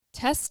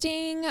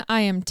Testing.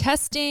 I am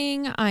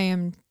testing. I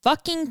am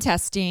fucking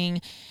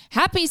testing.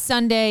 Happy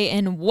Sunday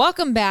and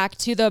welcome back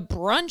to the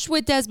Brunch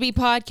with Des B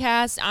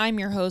podcast. I'm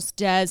your host,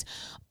 Des,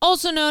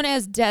 also known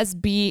as Des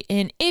B.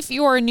 And if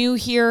you are new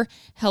here,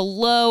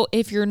 hello.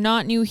 If you're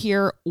not new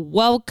here,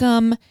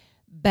 welcome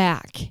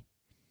back.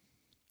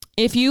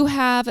 If you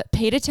have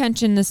paid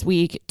attention this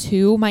week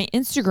to my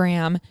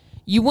Instagram,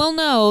 you will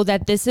know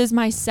that this is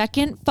my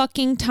second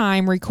fucking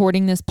time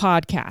recording this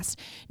podcast.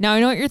 Now, I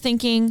know what you're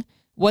thinking.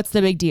 What's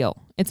the big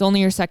deal? It's only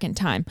your second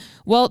time.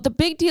 Well, the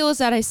big deal is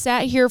that I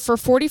sat here for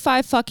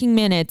 45 fucking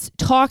minutes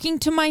talking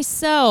to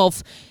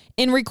myself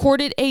and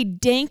recorded a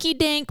danky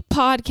dank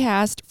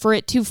podcast for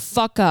it to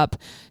fuck up.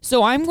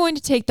 So I'm going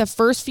to take the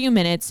first few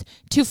minutes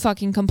to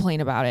fucking complain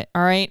about it.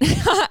 All right.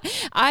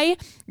 I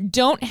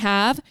don't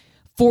have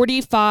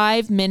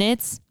 45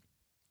 minutes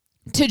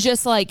to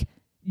just like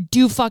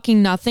do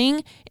fucking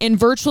nothing. And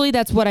virtually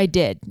that's what I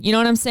did. You know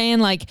what I'm saying?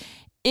 Like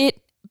it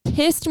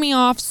pissed me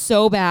off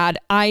so bad.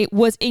 I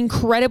was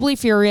incredibly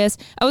furious.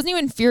 I wasn't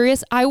even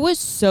furious. I was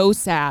so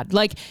sad.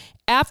 Like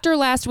after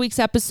last week's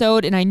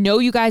episode, and I know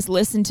you guys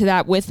listened to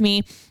that with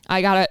me,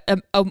 I got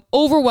an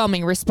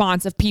overwhelming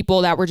response of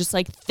people that were just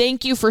like,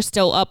 thank you for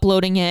still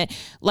uploading it.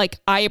 Like,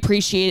 I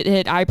appreciate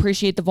it. I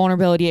appreciate the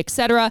vulnerability,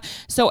 etc.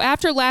 So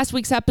after last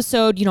week's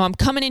episode, you know, I'm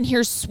coming in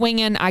here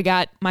swinging. I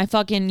got my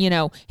fucking,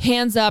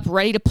 hands up,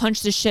 ready to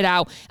punch this shit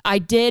out. I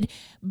did.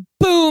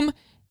 Boom.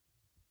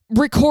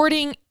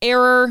 Recording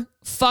error,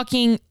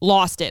 fucking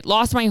lost it.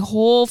 Lost my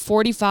whole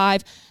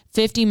 45,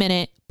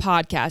 50-minute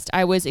podcast.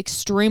 I was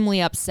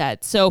extremely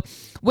upset. So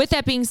with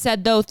that being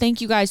said, though, thank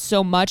you guys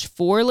so much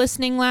for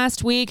listening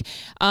last week.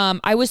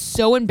 I was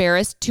so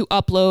embarrassed to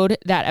upload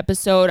that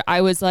episode. I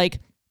was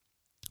like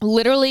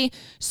literally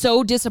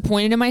so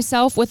disappointed in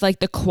myself with like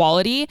the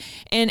quality.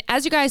 And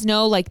as you guys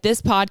know, like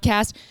this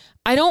podcast,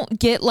 I don't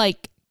get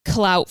like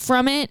clout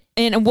from it.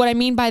 And what I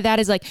mean by that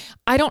is like,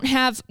 I don't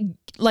have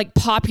like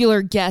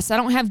popular guests. I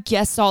don't have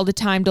guests all the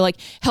time to like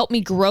help me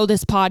grow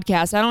this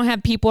podcast. I don't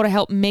have people to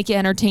help make it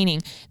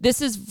entertaining. This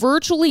has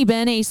virtually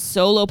been a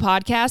solo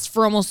podcast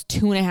for almost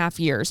 2.5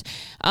 years.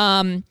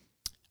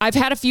 I've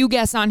had a few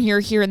guests on here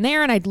and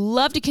there, and I'd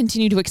love to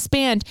continue to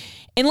expand.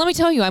 And let me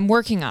tell you, I'm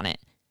working on it.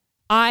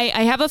 I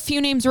have a few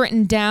names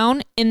written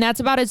down, and that's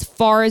about as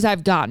far as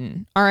I've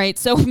gotten. All right.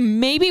 So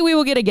maybe we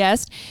will get a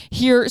guest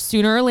here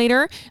sooner or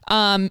later,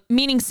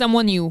 meaning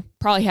someone you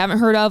probably haven't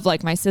heard of,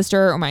 like my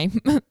sister or my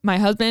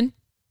husband.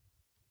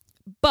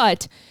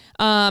 But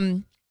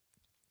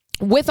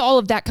with all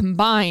of that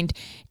combined,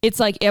 it's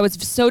like I was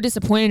so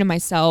disappointed in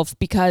myself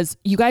because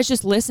you guys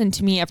just listen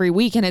to me every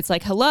week, and it's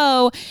like,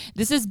 hello,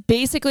 this is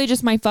basically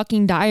just my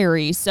fucking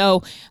diary.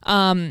 So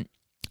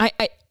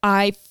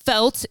I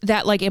felt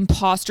that like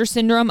imposter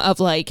syndrome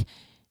of like,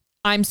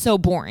 I'm so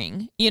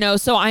boring,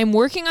 so I'm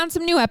working on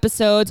some new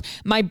episodes.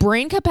 My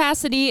brain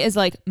capacity is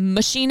like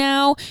mushy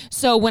now.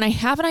 So when I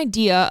have an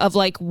idea of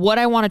like what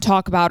I want to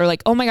talk about or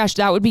like, oh my gosh,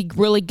 that would be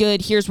really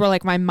good. Here's where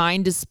like my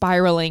mind is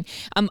spiraling.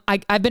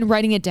 I've been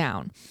writing it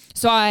down.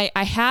 So I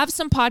have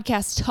some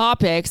podcast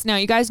topics. Now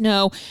you guys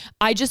know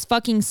I just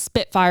fucking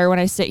spitfire when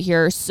I sit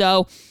here.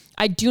 So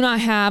I do not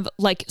have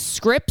like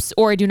scripts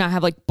or I do not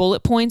have like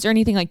bullet points or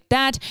anything like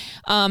that.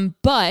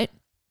 But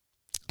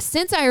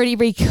since I already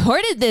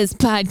recorded this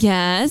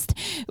podcast,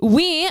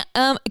 we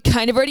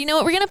kind of already know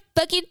what we're going to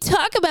fucking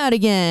talk about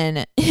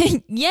again.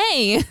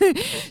 Yay.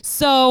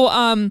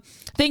 So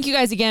thank you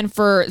guys again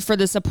for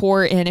the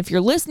support. And if you're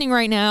listening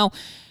right now,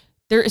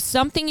 there is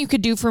something you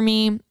could do for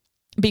me.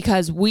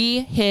 Because we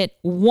hit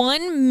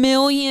 1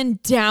 million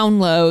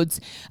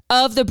downloads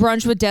of the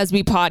Brunch with Des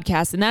B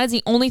podcast. And that is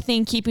the only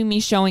thing keeping me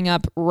showing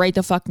up right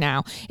the fuck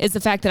now is the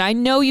fact that I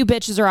know you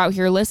bitches are out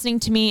here listening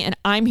to me and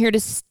I'm here to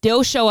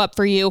still show up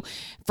for you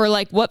for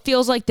like what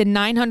feels like the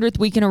 900th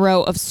week in a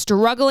row of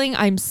struggling.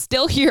 I'm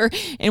still here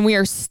and we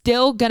are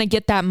still going to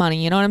get that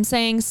money. You know what I'm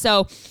saying?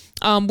 So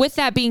with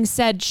that being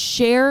said,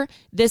 share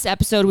this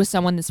episode with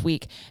someone this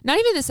week. Not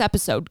even this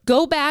episode.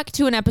 Go back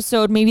to an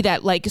episode maybe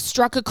that like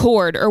struck a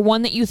chord or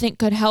one that you think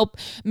could help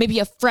maybe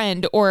a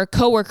friend or a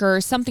coworker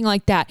or something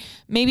like that.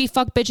 Maybe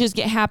fuck bitches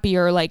get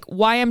happier, or like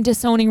why I'm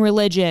disowning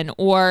religion,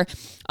 or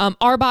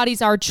our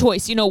bodies, our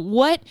choice.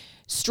 What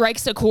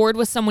strikes a chord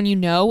with someone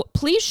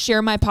please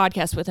share my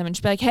podcast with them and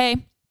just be like, hey,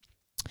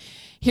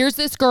 here's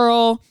this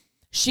girl.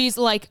 She's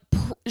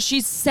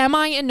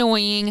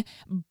semi-annoying,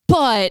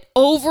 but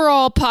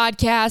overall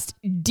podcast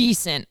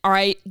decent. All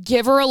right.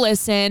 Give her a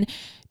listen.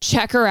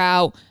 Check her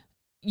out.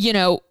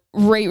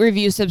 Rate,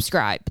 review,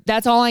 subscribe.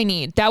 That's all I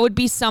need. That would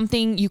be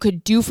something you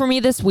could do for me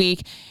this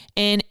week.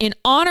 And in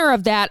honor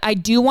of that, I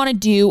do want to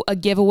do a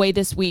giveaway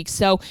this week.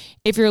 So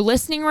if you're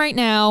listening right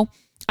now,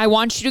 I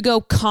want you to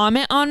go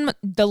comment on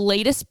the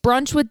latest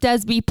Brunch with Des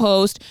B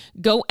post.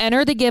 Go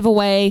enter the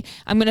giveaway.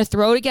 I'm going to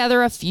throw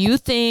together a few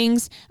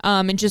things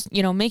and just,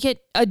 make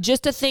it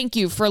just a thank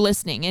you for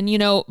listening.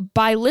 And,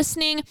 by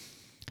listening,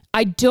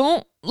 I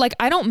don't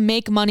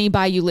make money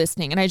by you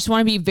listening. And I just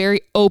want to be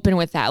very open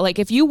with that. Like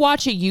if you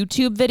watch a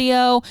YouTube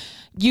video,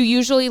 you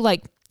usually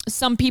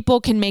some people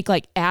can make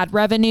ad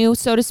revenue,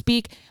 so to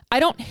speak. I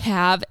don't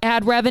have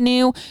ad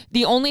revenue.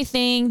 The only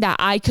thing that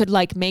I could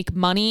like make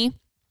money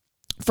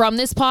from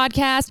this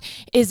podcast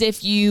is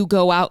if you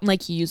go out and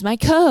like use my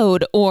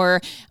code,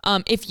 or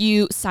if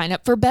you sign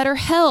up for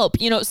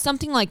BetterHelp,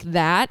 something like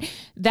that.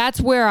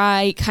 That's where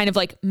I kind of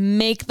like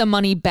make the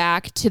money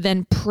back to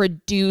then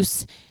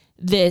produce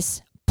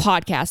this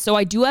podcast. So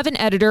I do have an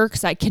editor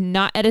because I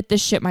cannot edit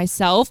this shit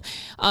myself.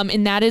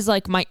 And that is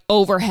like my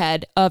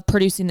overhead of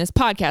producing this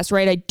podcast,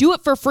 right? I do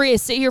it for free. I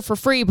sit here for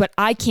free, but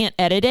I can't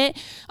edit it.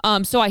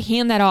 So I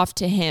hand that off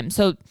to him.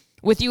 So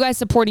with you guys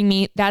supporting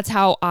me, that's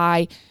how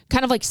I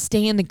kind of like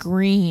stay in the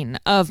green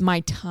of my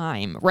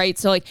time, right?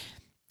 So like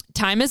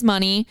time is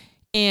money.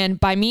 And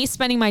by me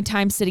spending my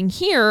time sitting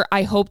here,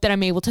 I hope that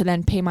I'm able to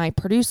then pay my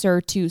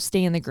producer to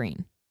stay in the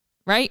green,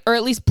 right? Or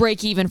at least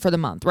break even for the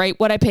month, right?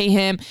 What I pay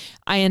him,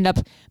 I end up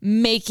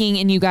making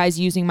and you guys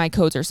using my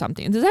codes or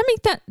something. Does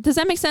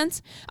that make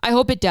sense? I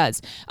hope it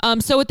does.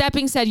 So with that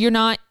being said, you're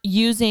not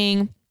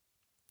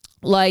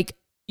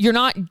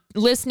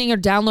listening or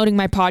downloading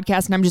my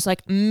podcast and I'm just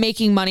like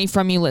making money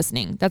from you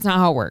listening. That's not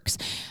how it works.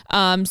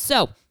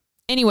 So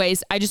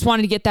anyways, I just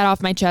wanted to get that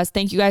off my chest.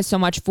 Thank you guys so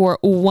much for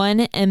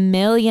 1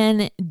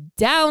 million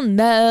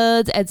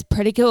downloads. It's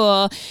pretty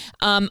cool.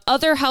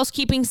 Other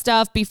housekeeping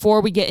stuff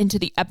before we get into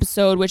the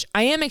episode, which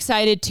I am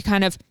excited to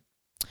kind of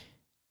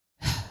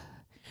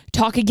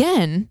talk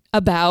again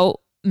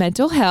about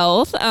mental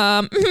health.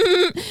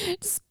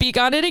 Speak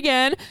on it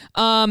again.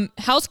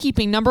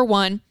 Housekeeping number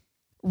 1.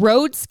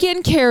 Rhode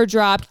Skincare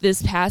dropped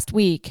this past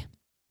week,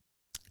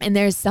 and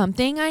there's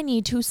something I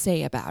need to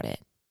say about it.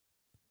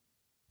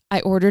 I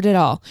ordered it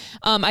all.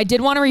 I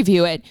did want to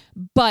review it,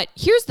 but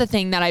here's the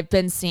thing that I've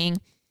been seeing.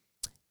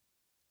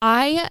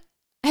 I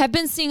have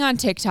been seeing on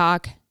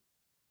TikTok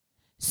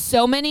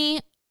so many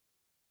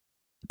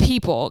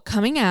people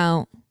coming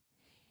out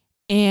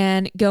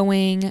and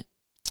going,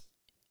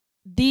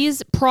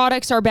 these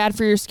products are bad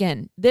for your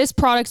skin. This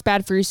product's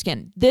bad for your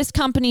skin. This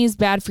company is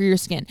bad for your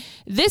skin.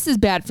 This is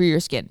bad for your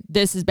skin.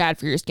 This is bad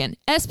for your skin.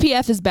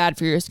 SPF is bad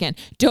for your skin.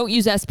 Don't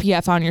use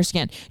SPF on your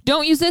skin.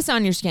 Don't use this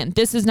on your skin.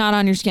 This is not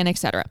on your skin,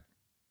 etc.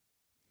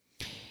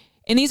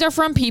 And these are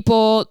from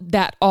people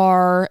that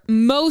are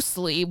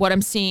mostly, what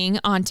I'm seeing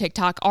on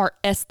TikTok are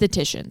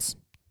estheticians.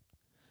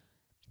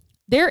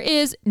 There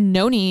is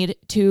no need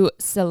to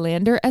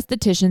slander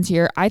estheticians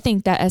here. I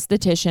think that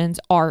estheticians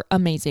are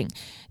amazing.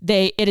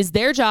 It is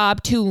their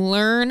job to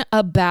learn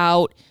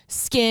about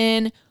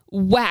skin,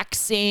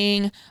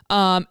 waxing,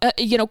 kind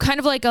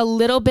of like a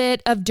little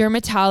bit of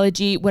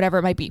dermatology, whatever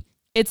it might be.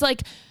 It's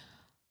like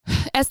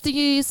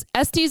Estes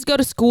go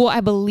to school.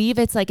 I believe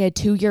it's like a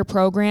 2-year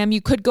program.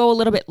 You could go a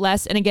little bit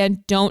less. And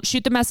again, don't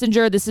shoot the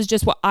messenger. This is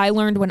just what I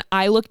learned when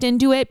I looked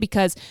into it,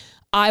 because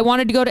I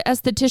wanted to go to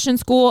esthetician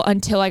school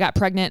until I got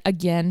pregnant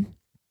again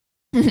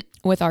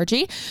with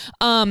Archie.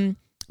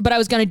 But I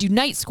was going to do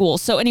night school.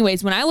 So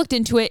anyways, when I looked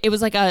into it, it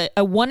was like a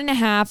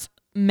 1.5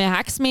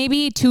 max,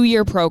 maybe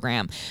 2-year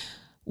program.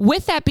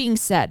 With that being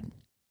said,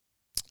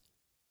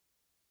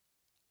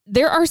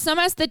 there are some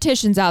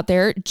estheticians out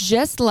there,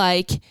 just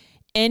like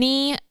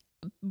anybody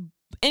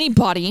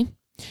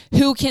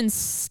who can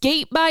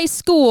skate by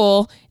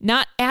school,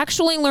 not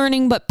actually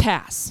learning, but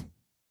pass.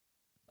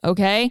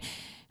 Okay?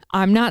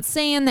 I'm not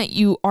saying that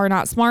you are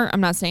not smart. I'm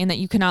not saying that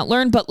you cannot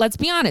learn, but let's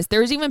be honest.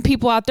 There's even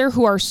people out there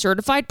who are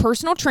certified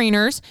personal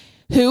trainers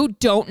who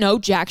don't know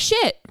jack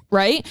shit,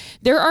 right?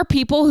 There are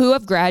people who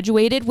have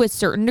graduated with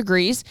certain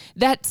degrees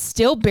that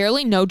still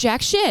barely know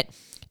jack shit,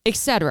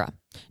 etc.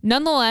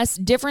 Nonetheless,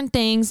 different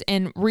things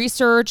and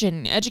research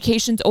and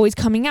education's always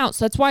coming out.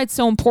 So that's why it's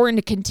so important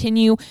to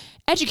continue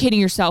educating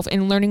yourself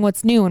and learning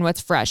what's new and what's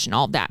fresh and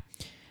all of that.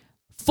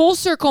 Full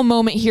circle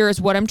moment here is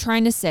what I'm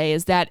trying to say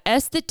is that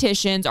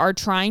estheticians are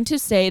trying to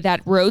say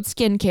that Rhode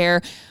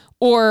Skincare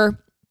or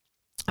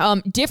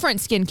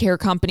different skincare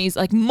companies,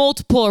 like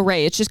multiple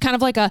array. It's just kind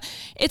of like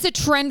it's a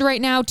trend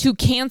right now to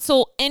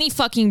cancel any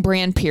fucking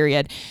brand,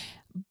 period.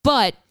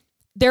 But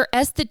they're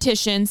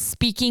estheticians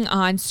speaking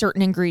on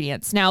certain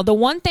ingredients. Now, the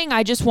one thing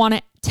I just want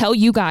to tell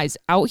you guys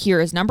out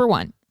here is number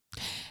 1,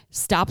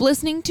 stop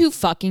listening to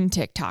fucking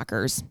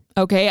TikTokers.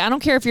 Okay, I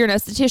don't care if you're an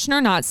esthetician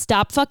or not.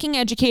 Stop fucking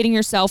educating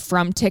yourself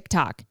from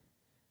TikTok.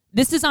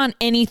 This is on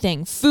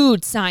anything,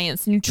 food,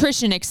 science,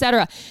 nutrition,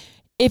 etc.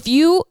 If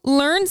you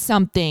learn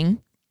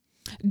something,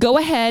 go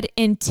ahead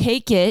and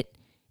take it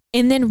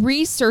and then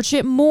research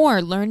it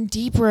more, learn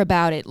deeper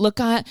about it. Look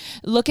at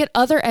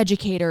other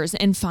educators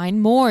and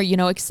find more,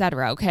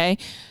 etc. Okay,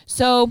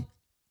 so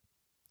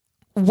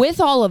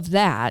with all of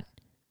that,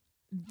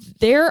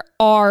 there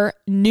are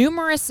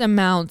numerous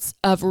amounts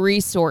of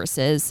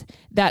resources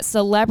that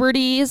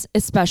celebrities,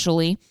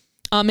 especially,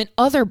 and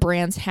other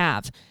brands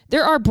have.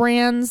 There are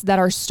brands that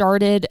are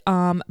started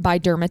by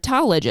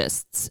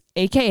dermatologists,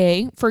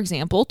 aka, for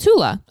example,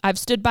 Tula. I've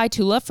stood by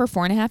Tula for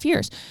 4.5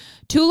 years.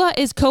 Tula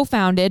is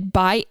co-founded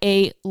by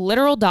a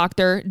literal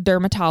doctor,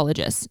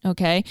 dermatologist,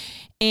 okay?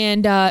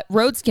 And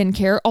Rhode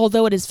Skincare,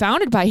 although it is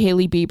founded by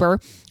Hailey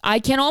Bieber, I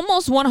can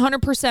almost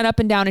 100% up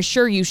and down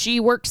assure you she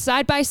works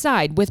side by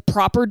side with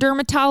proper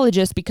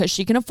dermatologists because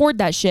she can afford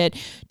that shit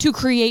to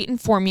create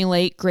and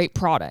formulate great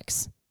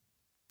products.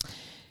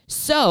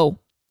 So,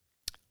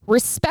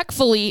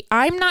 respectfully,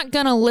 I'm not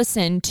going to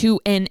listen to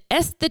an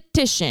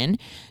esthetician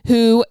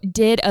who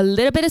did a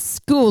little bit of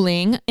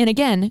schooling. And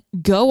again,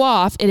 go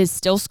off. It is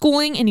still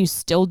schooling and you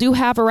still do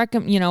have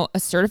a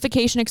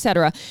certification,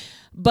 etc.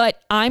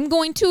 But I'm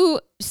going to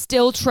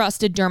still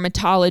trust a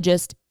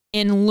dermatologist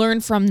and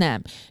learn from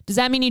them. Does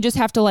that mean you just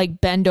have to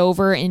like bend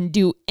over and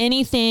do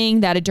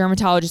anything that a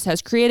dermatologist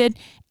has created?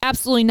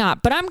 Absolutely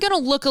not. But I'm going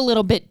to look a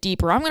little bit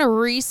deeper. I'm going to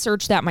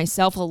research that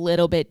myself a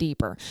little bit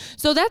deeper.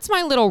 So that's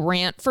my little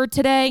rant for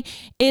today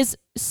is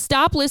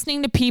stop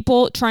listening to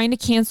people trying to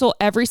cancel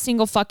every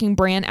single fucking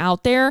brand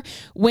out there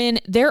when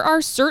there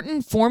are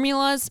certain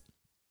formulas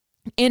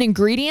and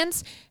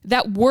ingredients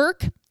that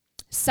work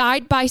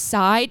side by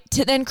side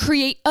to then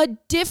create a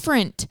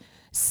different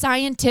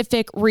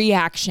scientific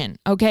reaction.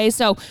 Okay.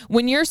 So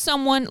when you're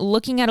someone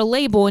looking at a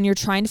label and you're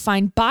trying to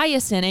find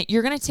bias in it,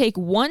 you're going to take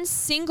one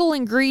single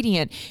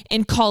ingredient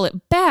and call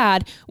it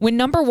bad when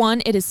number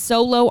one, it is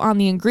so low on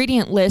the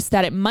ingredient list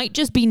that it might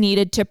just be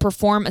needed to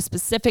perform a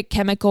specific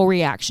chemical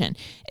reaction,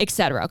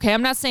 etc. Okay.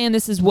 I'm not saying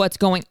this is what's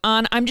going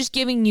on. I'm just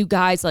giving you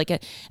guys like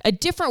a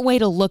different way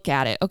to look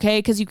at it. Okay.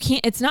 Because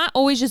it's not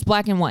always just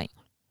black and white.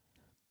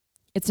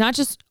 It's not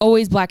just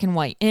always black and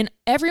white. And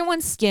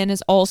everyone's skin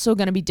is also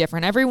going to be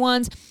different.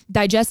 Everyone's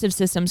digestive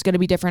system is going to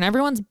be different.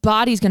 Everyone's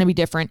body is going to be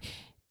different,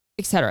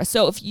 etc.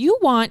 So if you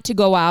want to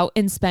go out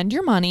and spend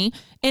your money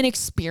and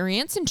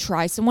experience and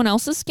try someone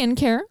else's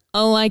skincare,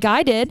 like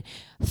I did,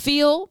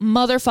 feel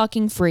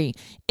motherfucking free.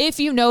 If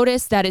you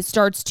notice that it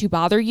starts to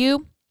bother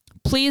you,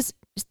 please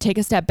take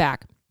a step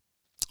back.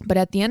 But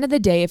at the end of the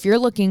day, if you're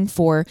looking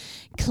for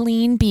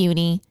clean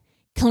beauty,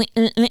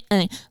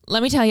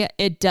 let me tell you,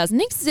 it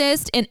doesn't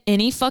exist, and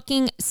any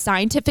fucking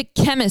scientific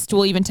chemist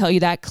will even tell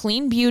you that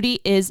clean beauty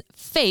is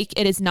fake.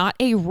 It is not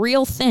a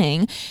real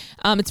thing.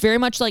 It's very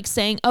much like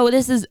saying, oh,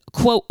 this is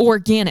quote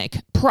organic.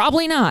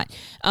 Probably not.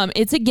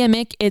 It's a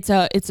gimmick. It's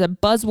a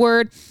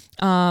buzzword,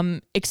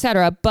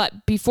 etc.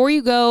 But before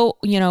you go,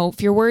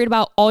 if you're worried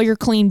about all your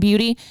clean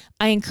beauty,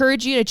 I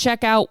encourage you to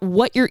check out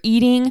what you're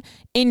eating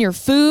in your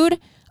food.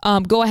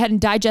 Go ahead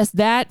and digest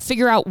that.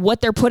 Figure out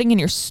what they're putting in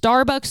your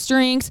Starbucks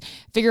drinks.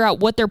 Figure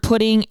out what they're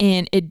putting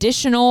in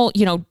additional,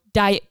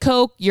 Diet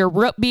Coke, your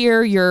root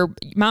beer, your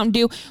Mountain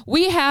Dew.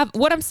 We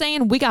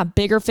got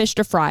bigger fish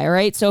to fry, all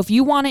right? So if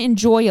you want to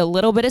enjoy a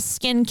little bit of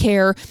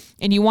skincare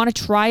and you want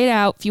to try it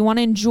out, if you want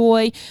to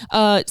enjoy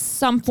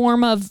some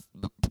form of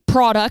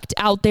product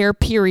out there,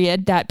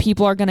 period, that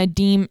people are going to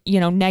deem,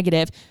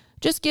 negative,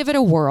 just give it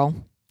a whirl.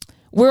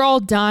 We're all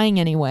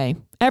dying anyway.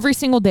 Every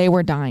single day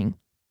we're dying.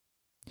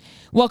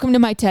 Welcome to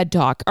my TED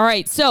Talk. All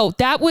right. So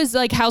that was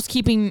like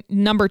housekeeping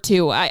number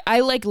 2. I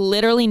like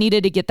literally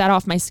needed to get that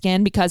off my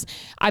skin because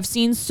I've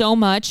seen so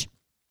much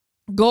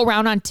go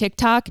around on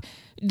TikTok.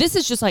 This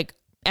is just like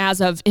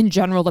as of in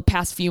general the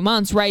past few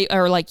months, right?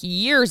 Or like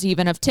years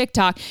even of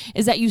TikTok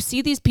is that you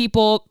see these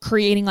people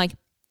creating like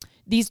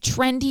these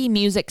trendy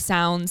music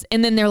sounds.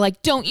 And then they're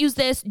like, don't use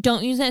this,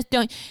 don't.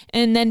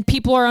 And then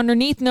people are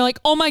underneath and they're like,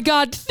 oh my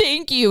God,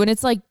 thank you. And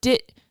it's like,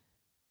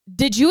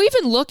 Did you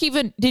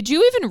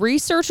even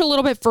research a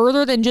little bit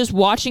further than just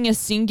watching a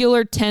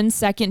singular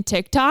 10-second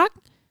TikTok?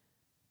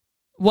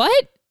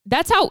 What?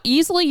 That's how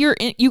easily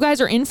you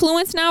guys are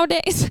influenced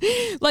nowadays?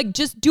 Like,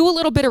 just do a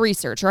little bit of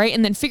research, right?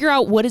 And then figure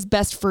out what is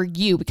best for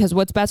you, because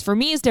what's best for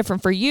me is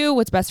different for you.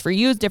 What's best for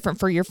you is different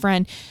for your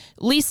friend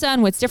Lisa,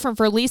 and what's different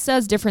for Lisa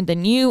is different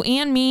than you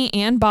and me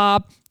and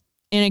Bob,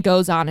 and it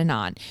goes on and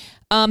on.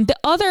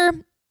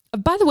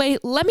 By the way,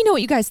 let me know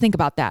what you guys think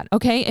about that.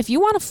 Okay. If you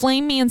want to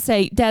flame me and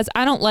say, Des,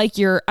 I don't like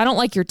your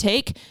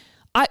take.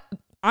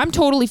 I'm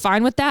totally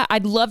fine with that.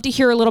 I'd love to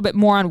hear a little bit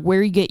more on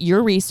where you get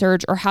your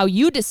research or how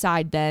you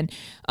decide then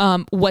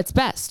what's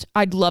best.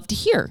 I'd love to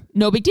hear.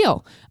 No big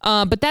deal.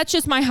 But that's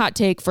just my hot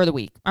take for the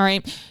week. All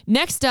right.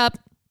 Next up,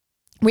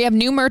 we have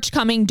new merch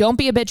coming. Don't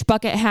Be a Bitch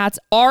bucket hats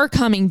are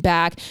coming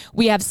back.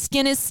 We have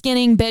Skin is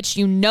Skinning, bitch.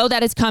 You know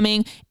that is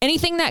coming.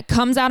 Anything that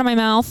comes out of my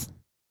mouth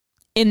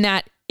in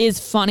that is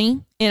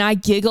funny and I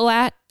giggle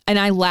at and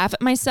I laugh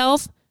at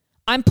myself,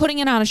 I'm putting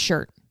it on a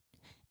shirt.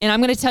 And I'm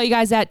going to tell you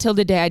guys that till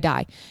the day I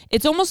die.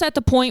 It's almost at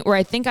the point where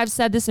I think I've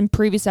said this in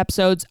previous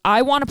episodes.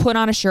 I want to put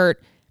on a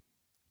shirt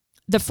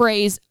the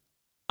phrase,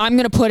 I'm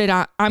going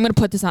to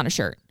put this on a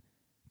shirt.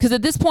 Because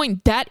at this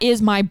point, that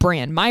is my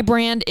brand. My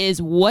brand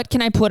is what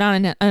can I put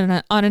on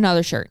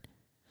another shirt?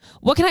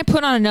 What can I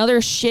put on another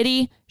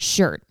shitty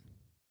shirt?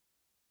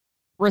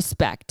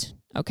 Respect.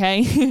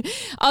 Okay.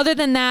 Other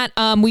than that,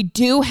 we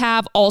do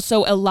have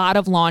also a lot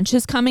of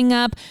launches coming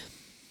up.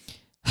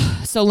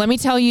 So let me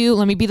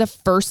be the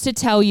first to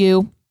tell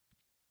you,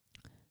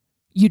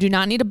 you do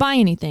not need to buy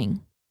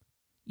anything.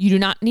 You do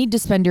not need to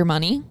spend your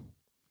money.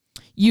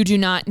 You do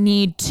not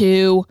need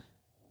to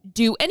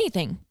do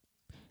anything.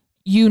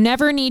 You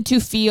never need to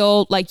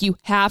feel like you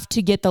have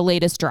to get the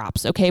latest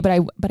drops, okay? But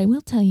I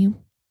will tell you,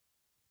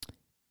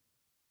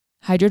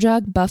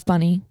 Hydrojug, Buff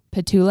Bunny,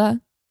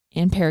 Petula,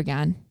 and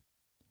Paragon,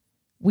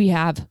 we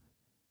have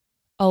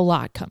a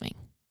lot coming,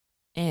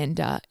 and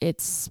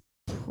it's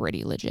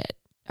pretty legit.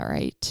 All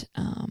right.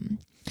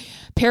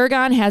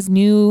 Paragon has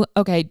new.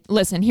 Okay,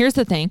 listen, here's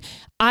the thing.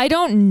 I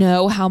don't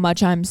know how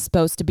much I'm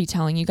supposed to be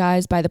telling you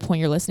guys by the point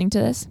you're listening to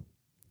this.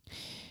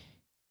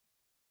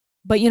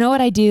 But you know what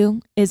I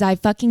do is I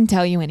fucking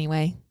tell you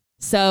anyway.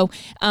 So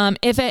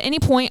if at any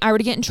point I were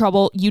to get in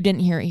trouble, you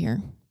didn't hear it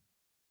here.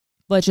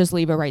 Let's just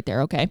leave it right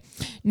there, okay?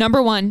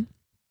 Number one,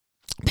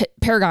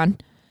 Paragon,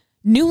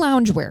 new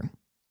loungewear.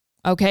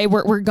 Okay,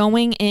 we're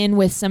going in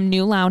with some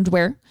new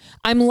loungewear.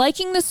 I'm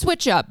liking the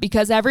switch up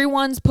because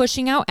everyone's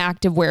pushing out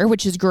activewear,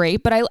 which is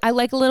great, but I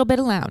like a little bit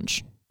of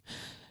lounge.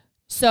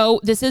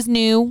 So this is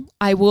new.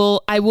 I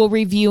will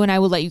review and I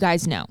will let you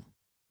guys know.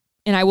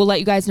 And I will let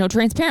you guys know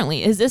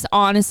transparently, is this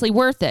honestly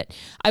worth it?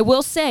 I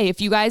will say,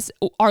 if you guys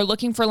are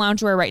looking for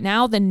loungewear right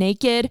now, the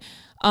naked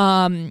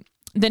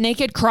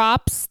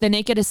crops, the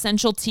naked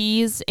essential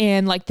tees,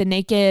 and like the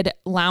naked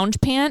lounge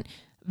pant,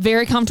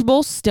 very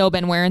comfortable. Still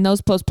been wearing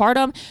those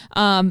postpartum.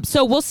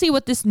 So we'll see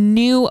what this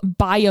new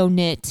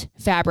BioKnit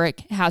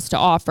fabric has to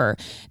offer.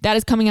 That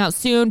is coming out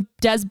soon.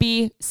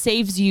 Desby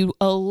saves you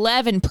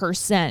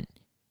 11%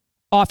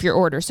 off your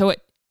order. So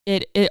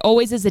it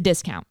always is a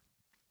discount.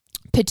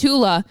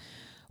 Petula,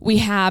 we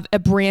have a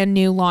brand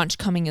new launch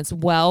coming as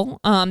well.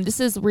 This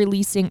is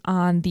releasing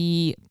on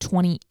the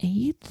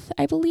 28th,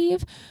 I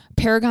believe.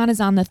 Paragon is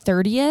on the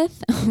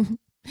 30th.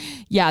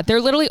 Yeah, they're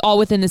literally all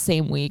within the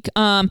same week.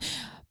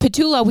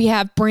 Petula, we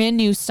have brand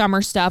new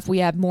summer stuff. We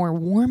have more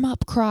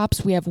warm-up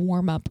crops. We have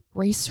warm-up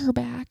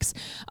racerbacks.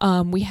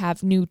 We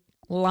have new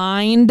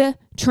lined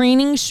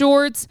training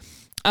shorts.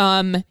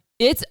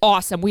 It's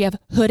awesome. We have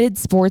hooded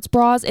sports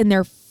bras, and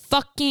they're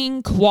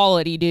fucking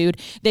quality, dude.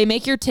 They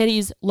make your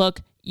titties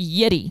look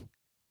yitty.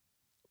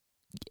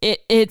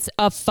 It's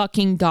a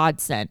fucking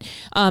godsend.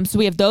 So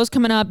we have those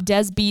coming up.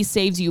 Desby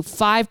saves you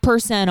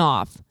 5%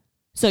 off.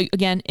 So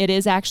again, it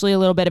is actually a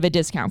little bit of a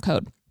discount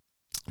code.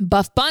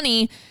 Buff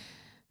Bunny,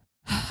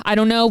 I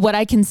don't know what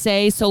I can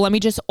say. So let me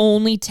just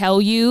only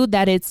tell you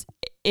that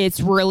it's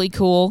really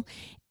cool.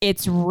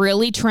 It's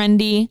really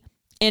trendy.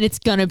 And it's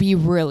going to be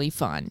really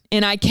fun.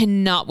 And I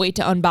cannot wait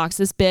to unbox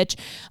this bitch.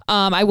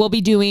 I will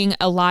be doing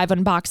a live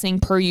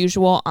unboxing per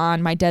usual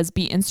on my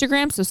Desby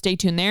Instagram. So stay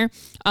tuned there.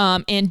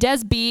 And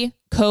Desby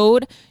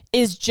code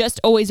is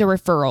just always a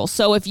referral.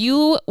 So if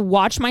you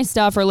watch my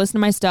stuff or listen to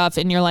my stuff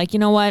and you're like, you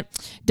know what?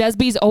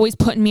 Desby's always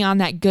putting me on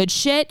that good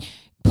shit.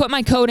 Put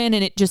my code in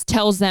and it just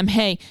tells them,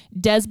 hey,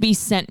 Desby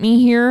sent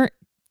me here.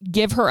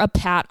 Give her a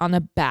pat on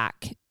the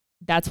back.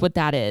 That's what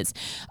that is.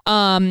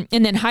 And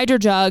then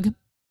Hydrojug.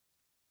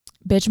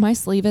 Bitch, my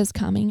sleeve is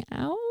coming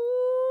out.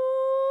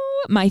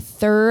 My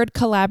third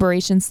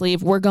collaboration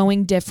sleeve. We're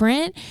going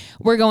different.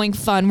 We're going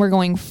fun. We're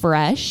going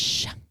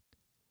fresh.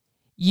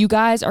 You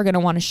guys are going to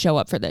want to show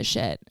up for this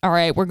shit. All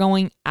right. We're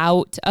going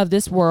out of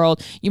this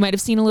world. You might have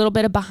seen a little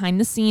bit of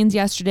behind the scenes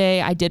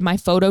yesterday. I did my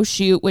photo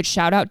shoot, which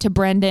shout out to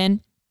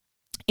Brendan.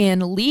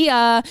 And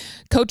Leah,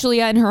 Coach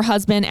Leah and her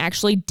husband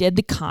actually did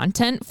the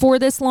content for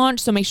this launch.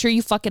 So make sure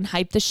you fucking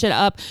hype this shit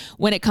up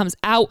when it comes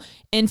out.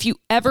 And if you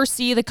ever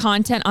see the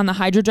content on the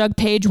Hydrojug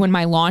page when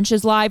my launch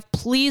is live,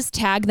 please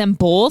tag them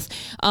both.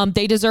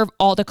 They deserve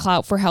all the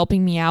clout for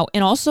helping me out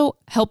and also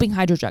helping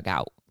Hydrojug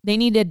out. They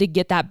needed to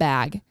get that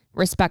bag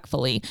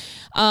respectfully.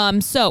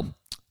 So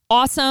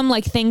awesome,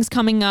 like things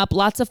coming up,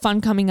 lots of fun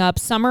coming up.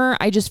 Summer,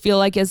 I just feel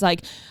like is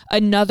like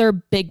another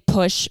big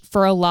push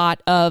for a lot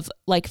of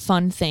like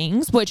fun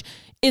things, which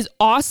is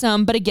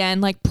awesome. But again,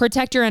 like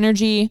protect your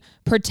energy,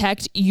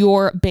 protect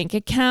your bank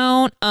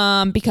account,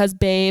 because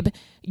babe,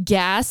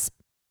 gas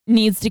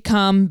needs to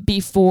come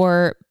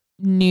before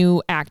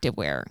new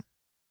activewear.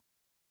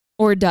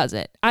 Or does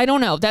it? I don't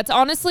know. That's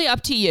honestly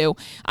up to you.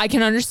 I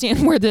can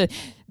understand where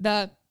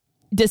the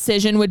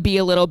decision would be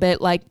a little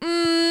bit like,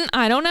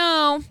 I don't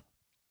know.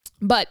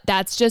 But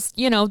that's just,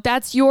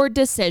 that's your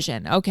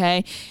decision,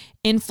 okay?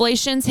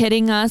 Inflation's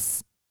hitting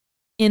us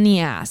in the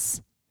ass.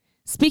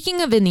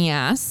 Speaking of in the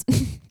ass,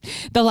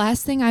 the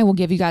last thing I will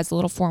give you guys a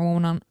little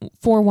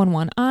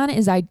 411 on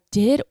is I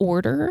did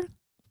order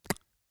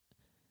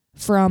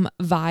from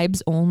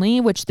Vibes Only,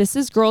 which this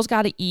is Girls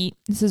Gotta Eat.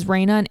 This is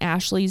Raina and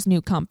Ashley's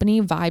new company,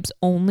 Vibes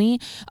Only,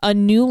 a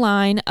new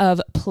line of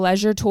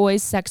pleasure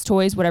toys, sex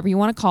toys, whatever you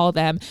want to call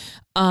them.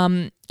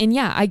 And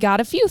yeah, I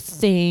got a few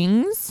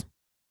things.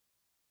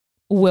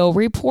 Will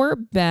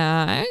report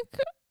back.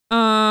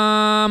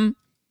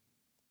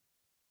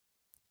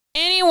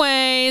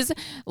 Anyways,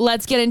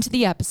 let's get into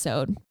the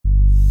episode.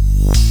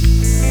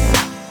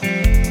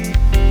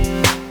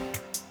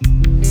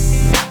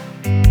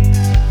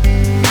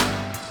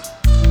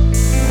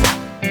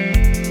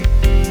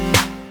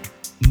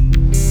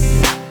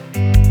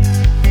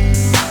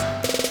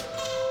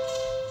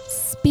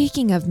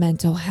 Speaking of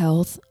mental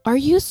health, are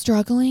you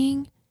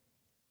struggling?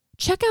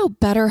 Check out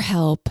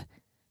BetterHelp.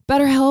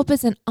 BetterHelp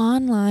is an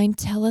online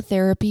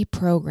teletherapy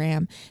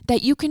program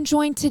that you can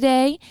join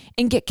today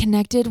and get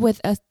connected with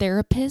a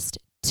therapist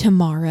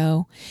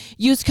tomorrow.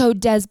 Use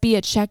code DESB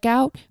at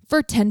checkout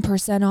for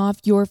 10% off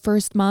your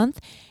first month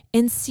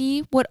and see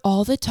what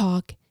all the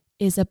talk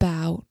is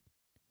about.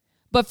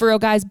 But for real,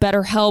 guys,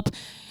 BetterHelp,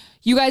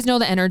 you guys know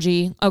the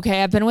energy,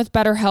 okay? I've been with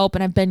BetterHelp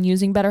and I've been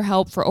using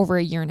BetterHelp for over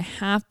a year and a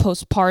half.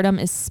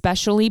 Postpartum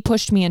especially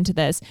pushed me into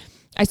this.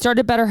 I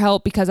started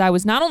BetterHelp because I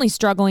was not only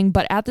struggling,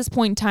 but at this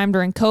point in time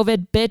during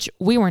COVID, bitch,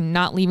 we were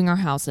not leaving our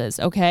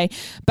houses, okay?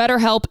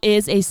 BetterHelp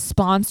is a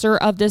sponsor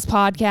of this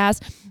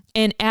podcast.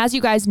 And as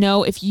you guys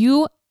know, if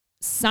you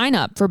sign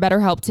up for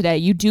BetterHelp today,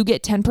 you do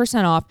get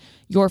 10% off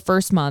your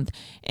first month.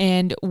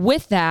 And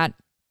with that,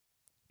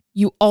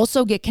 you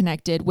also get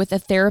connected with a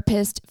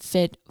therapist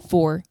fit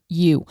for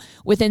you.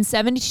 Within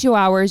 72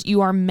 hours,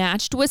 you are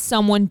matched with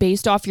someone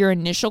based off your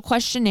initial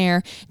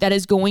questionnaire that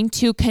is going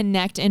to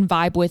connect and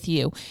vibe with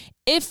you.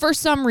 If for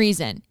some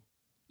reason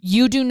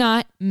you do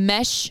not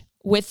mesh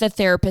with the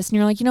therapist and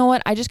you're like, you know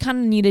what, I just kind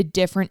of need a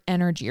different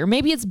energy, or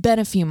maybe it's been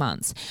a few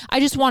months, I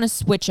just want to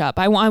switch up.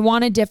 I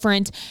want a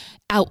different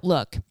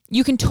outlook.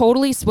 You can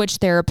totally switch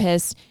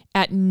therapists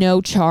at no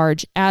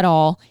charge at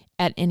all,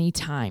 at any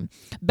time.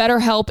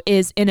 BetterHelp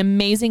is an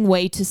amazing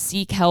way to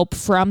seek help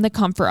from the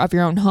comfort of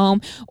your own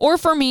home, or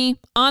for me,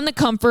 on the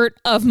comfort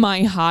of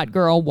my hot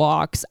girl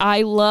walks.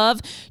 I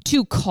love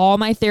to call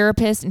my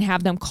therapist and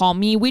have them call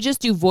me. We just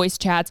do voice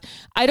chats.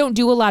 I don't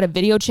do a lot of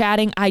video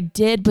chatting. I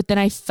did, but then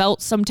I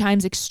felt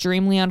sometimes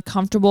extremely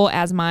uncomfortable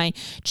as my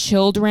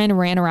children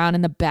ran around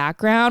in the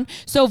background.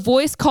 So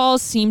voice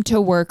calls seem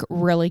to work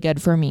really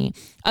good for me.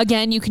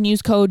 Again, you can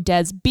use code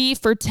DESB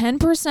for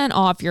 10%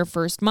 off your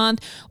first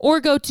month,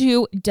 or go to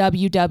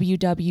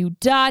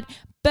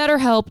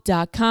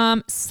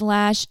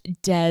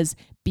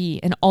www.betterhelp.com/DESB.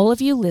 And all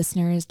of you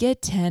listeners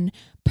get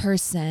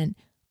 10%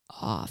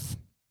 off.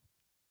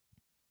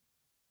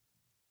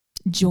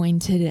 Join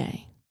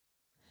today.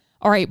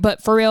 All right,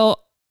 but for real,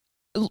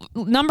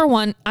 number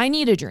one, I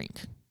need a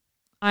drink.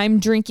 I'm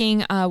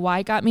drinking,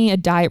 Wyatt got me a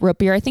diet root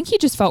beer. I think he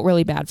just felt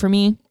really bad for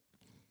me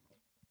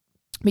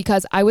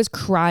because I was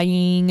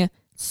crying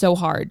so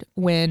hard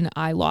when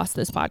I lost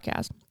this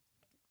podcast.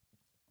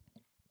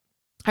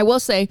 I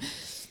will say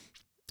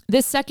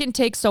this second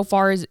take so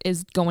far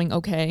is going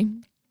okay.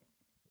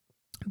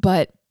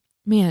 But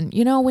man,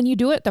 you know, when you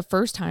do it the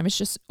first time, it's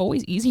just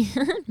always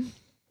easier.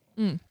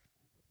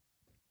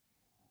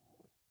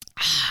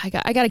 I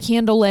got a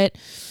candle lit.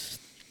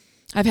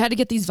 I've had to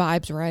get these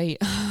vibes right.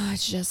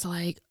 It's just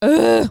like,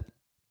 I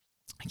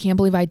can't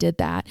believe I did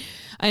that.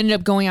 I ended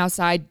up going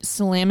outside,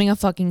 slamming a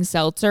fucking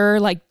seltzer,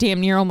 like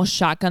damn near almost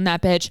shotgun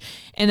that bitch.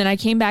 And then I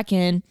came back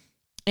in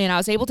and I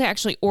was able to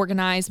actually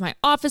organize my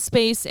office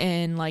space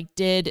and like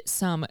did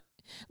some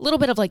little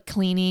bit of like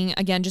cleaning.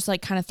 Again, just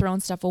like kind of throwing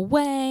stuff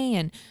away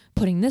and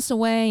putting this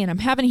away. And I'm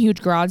having a huge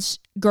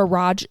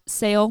garage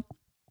sale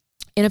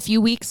in a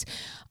few weeks.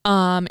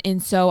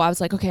 And so I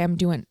was like, okay, I'm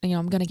going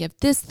to give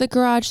this the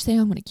garage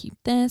sale. I'm going to keep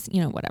this,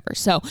 whatever.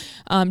 So,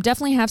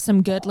 definitely have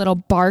some good little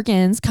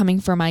bargains coming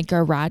for my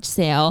garage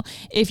sale.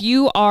 If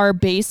you are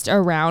based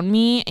around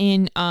me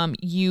and,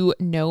 you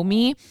know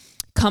me,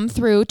 come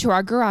through to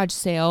our garage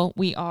sale.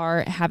 We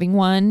are having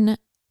one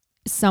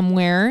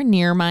somewhere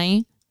near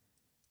my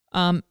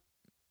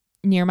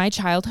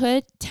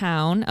childhood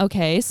town.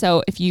 Okay.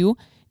 So if you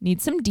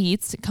need some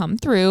deets, come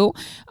through.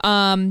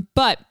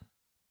 But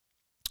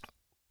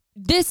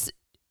this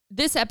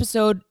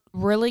episode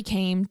really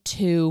came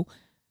to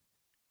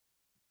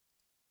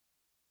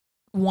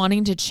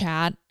wanting to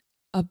chat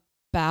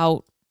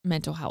about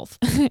mental health.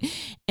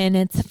 And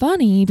it's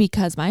funny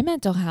because my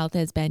mental health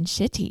has been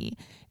shitty,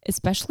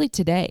 especially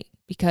today,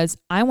 because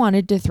I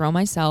wanted to throw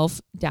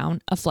myself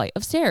down a flight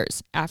of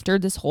stairs after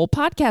this whole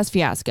podcast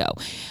fiasco.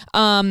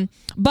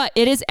 But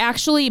it is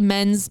actually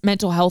Men's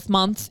Mental Health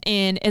Month.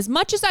 And as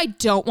much as I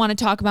don't want to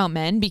talk about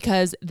men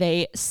because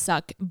they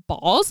suck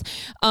balls,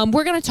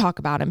 we're going to talk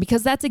about them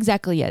because that's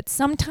exactly it.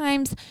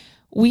 Sometimes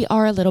we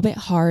are a little bit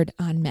hard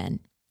on men,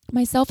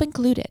 myself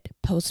included,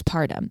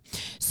 postpartum.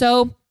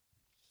 So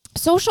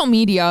social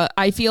media,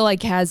 I feel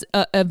like, has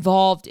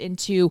evolved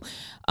into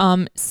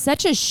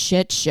such a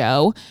shit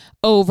show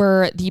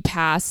over the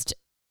past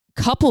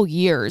couple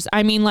years.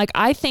 I mean, like,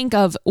 I think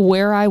of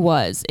where I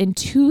was in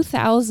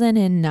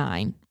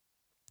 2009,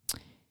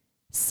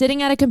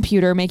 sitting at a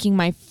computer making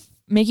my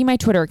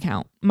Twitter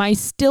account, my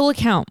still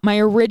account, my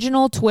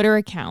original Twitter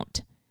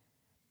account.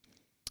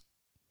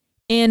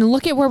 And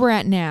look at where we're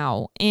at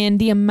now and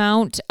the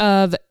amount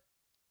of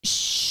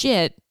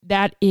shit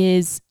that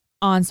is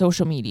on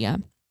social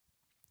media.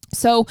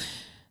 So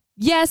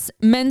yes,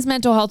 men's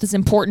mental health is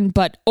important,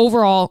 but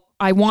overall,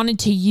 I wanted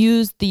to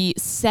use the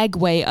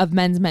segue of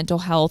men's mental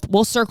health.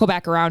 We'll circle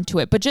back around to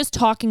it, but just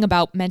talking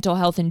about mental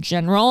health in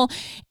general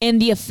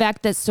and the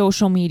effect that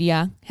social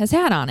media has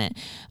had on it.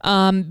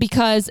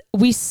 Because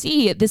we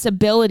see this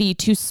ability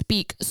to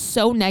speak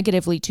so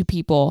negatively to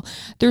people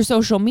through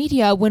social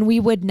media when we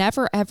would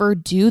never, ever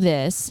do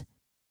this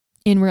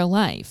in real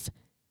life.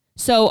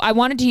 So I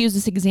wanted to use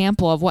this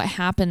example of what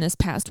happened this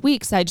past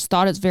week, because I just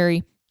thought it's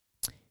very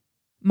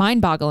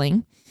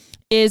mind-boggling.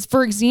 Is,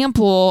 for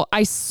example,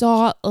 I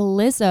saw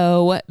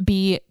Lizzo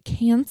be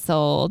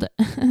canceled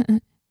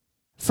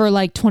for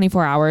like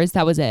 24 hours.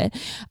 That was it.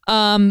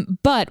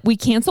 But we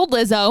canceled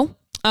Lizzo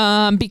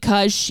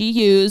because she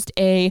used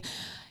a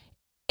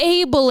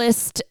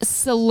ableist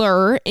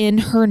slur in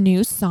her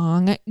new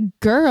song,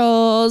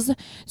 Girls.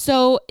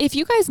 So if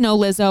you guys know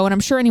Lizzo, and I'm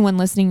sure anyone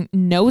listening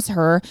knows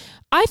her,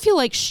 I feel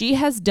like she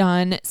has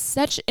done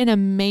such an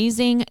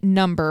amazing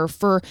number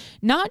for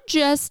not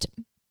just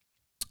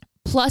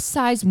plus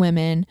size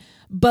women,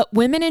 but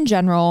women in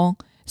general,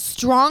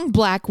 strong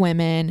Black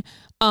women,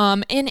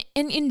 and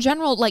in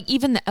general, like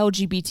even the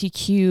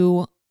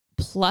LGBTQ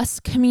plus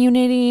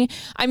community.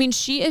 I mean,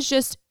 she is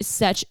just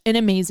such an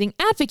amazing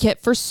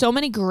advocate for so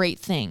many great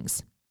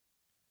things.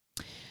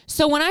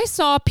 So when I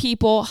saw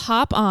people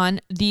hop on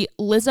the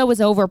Lizzo is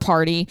over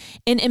party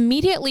and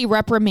immediately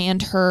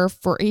reprimand her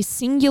for a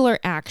singular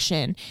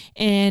action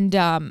and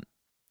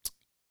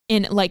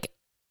like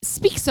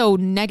speak so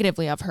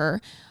negatively of her,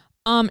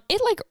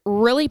 it like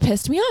really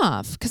pissed me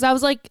off, because I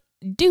was like,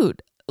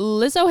 dude,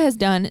 Lizzo has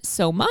done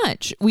so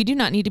much. We do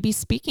not need to be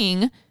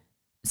speaking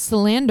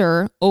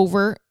slander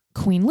over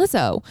Queen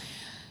Lizzo.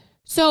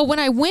 So when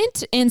I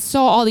went and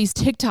saw all these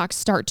TikToks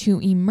start to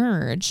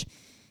emerge,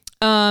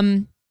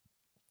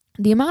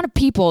 the amount of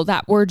people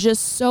that were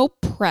just so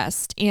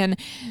pressed and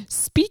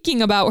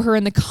speaking about her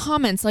in the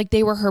comments like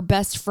they were her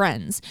best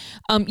friends.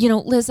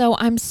 Lizzo,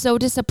 I'm so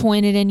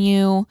disappointed in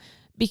you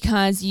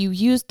because you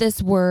used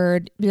this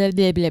word, blah,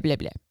 blah, blah, blah,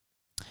 blah.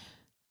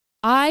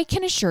 I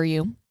can assure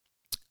you,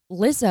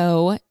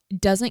 Lizzo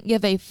doesn't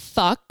give a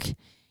fuck,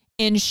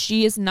 and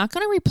she is not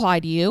going to reply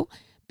to you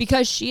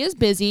because she is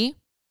busy,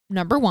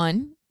 number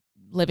one,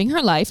 living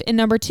her life, and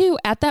number two,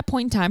 at that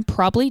point in time,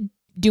 probably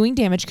doing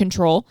damage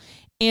control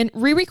and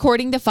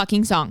re-recording the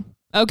fucking song.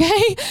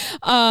 Okay?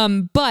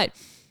 But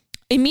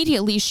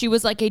immediately she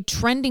was like a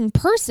trending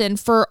person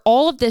for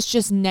all of this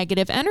just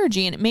negative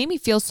energy, and it made me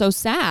feel so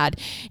sad.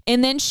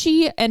 And then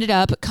she ended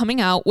up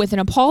coming out with an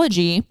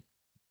apology,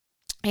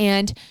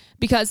 and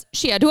because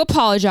she had to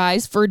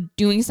apologize for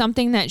doing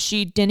something that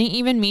she didn't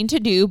even mean to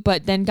do,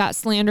 but then got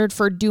slandered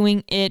for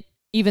doing it,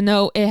 even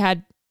though it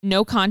had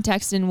no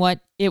context in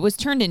what it was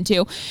turned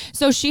into.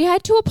 So she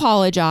had to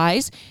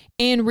apologize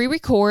and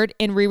re-record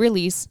and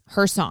re-release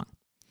her song.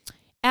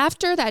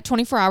 After that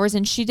 24 hours,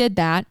 and she did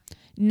that,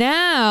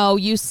 now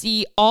you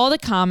see all the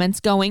comments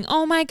going,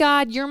 oh my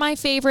God, you're my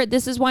favorite.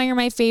 This is why you're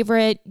my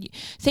favorite.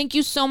 Thank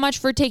you so much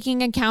for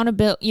taking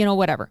accountability,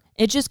 whatever.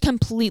 It just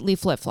completely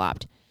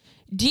flip-flopped.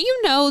 Do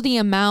you know the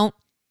amount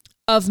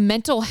of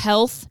mental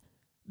health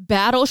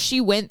battle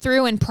she went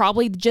through in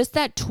probably just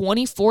that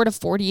 24 to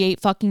 48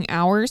 fucking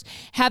hours,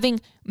 having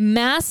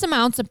mass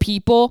amounts of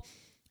people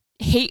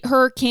hate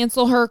her,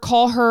 cancel her,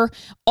 call her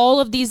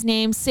all of these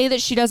names, say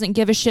that she doesn't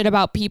give a shit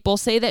about people,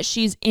 say that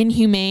she's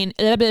inhumane,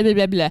 blah, blah, blah,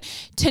 blah, blah,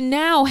 to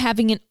now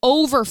having an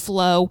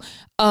overflow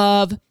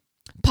of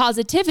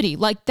positivity.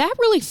 Like, that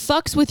really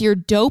fucks with your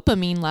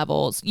dopamine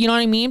levels. You know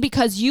what I mean?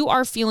 Because you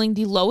are feeling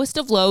the lowest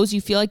of lows.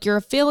 You feel like you're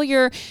a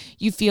failure.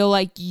 You feel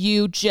like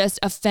you just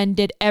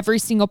offended every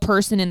single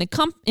person in the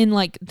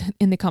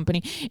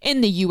company, in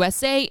the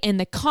USA, in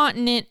the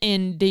continent,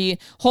 in the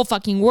whole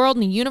fucking world,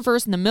 in the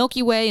universe, in the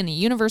Milky Way, in the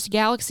universe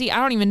galaxy. I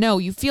don't even know.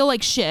 You feel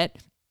like shit.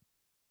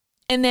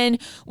 And then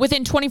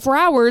within 24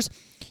 hours,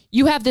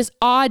 you have this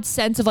odd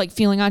sense of like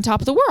feeling on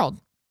top of the world.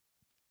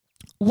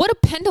 What a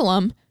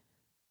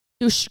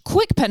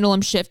quick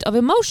pendulum shift of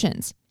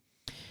emotions.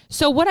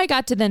 So what I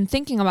got to then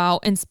thinking about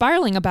and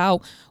spiraling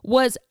about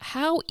was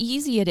how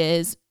easy it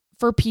is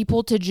for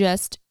people to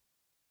just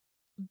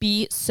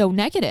be so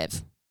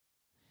negative.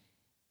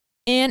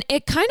 And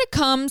it kind of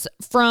comes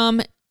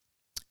from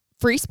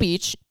free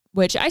speech,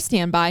 which I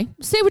stand by.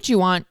 Say what you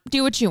want,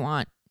 do what you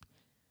want.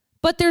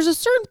 But there's a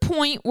certain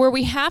point where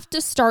we have to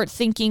start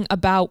thinking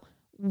about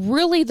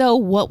really, though,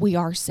 what we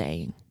are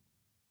saying.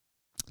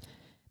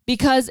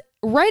 Because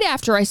right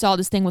after I saw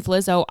this thing with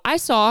Lizzo, I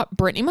saw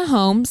Brittany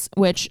Mahomes,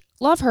 which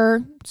love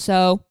her.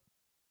 So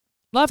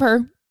love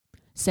her.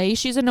 Say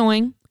she's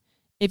annoying.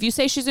 If you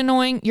say she's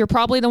annoying, you're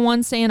probably the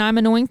one saying I'm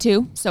annoying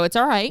too. So it's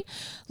all right.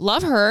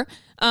 Love her.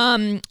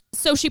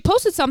 So she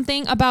posted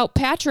something about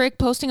Patrick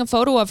posting a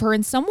photo of her,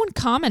 and someone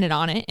commented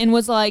on it and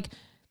was like,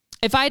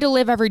 if I had to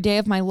live every day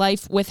of my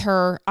life with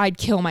her, I'd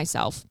kill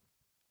myself.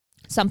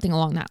 Something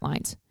along that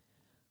lines.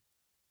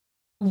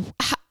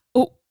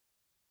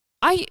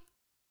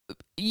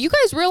 You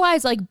guys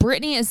realize like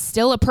Brittany is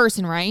still a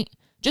person, right?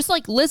 Just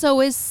like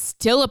Lizzo is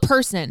still a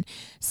person.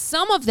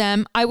 Some of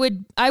them, I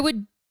would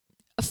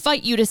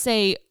fight you to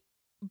say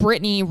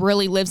Brittany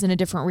really lives in a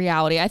different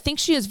reality. I think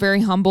she is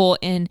very humble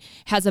and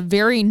has a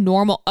very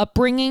normal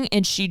upbringing,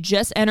 and she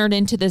just entered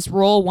into this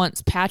role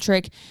once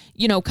Patrick,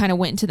 kind of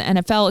went into the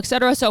NFL,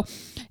 etc. So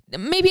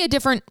maybe a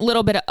different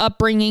little bit of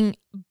upbringing,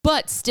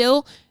 but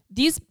still,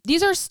 these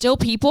are still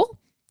people,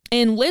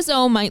 and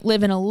Lizzo might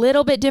live in a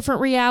little bit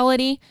different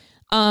reality.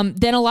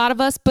 than a lot of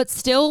us, but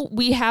still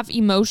we have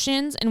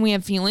emotions and we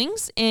have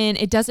feelings, and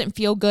it doesn't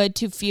feel good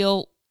to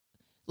feel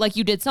like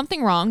you did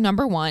something wrong,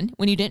 number one,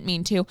 when you didn't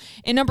mean to.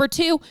 And number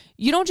two,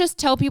 you don't just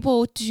tell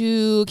people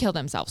to kill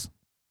themselves.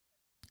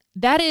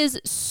 That is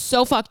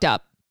so fucked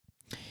up.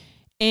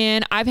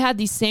 And I've had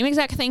the same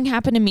exact thing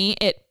happen to me.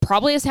 It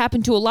probably has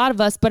happened to a lot of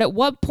us, but at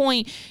what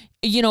point,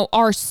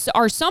 are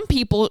some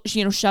people,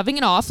 shoving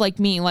it off like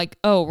me, like,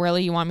 oh,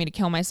 really? You want me to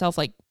kill myself?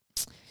 Like,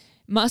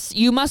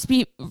 you must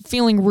be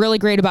feeling really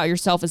great about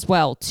yourself as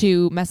well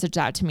to message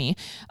that to me.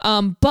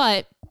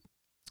 But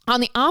on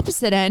the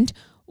opposite end,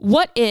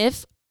 what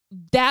if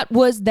that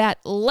was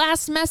that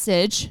last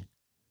message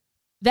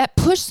that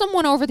pushed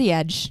someone over the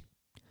edge?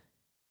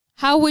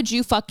 How would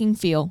you fucking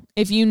feel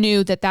if you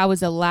knew that that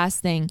was the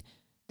last thing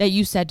that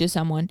you said to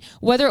someone?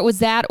 Whether it was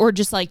that or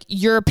just like,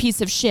 you're a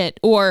piece of shit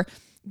or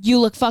you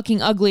look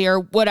fucking ugly or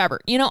whatever.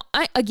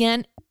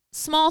 Again,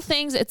 small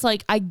things. It's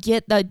like, I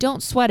get that.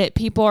 Don't sweat it.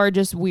 People are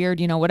just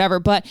weird, whatever.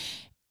 But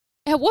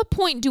at what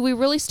point do we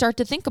really start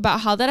to think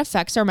about how that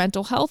affects our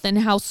mental health and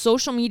how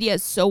social media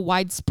is so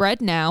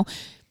widespread now?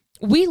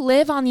 We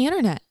live on the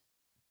internet.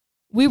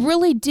 We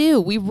really do.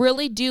 We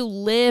really do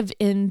live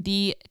in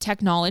the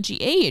technology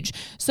age.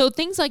 So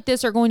things like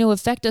this are going to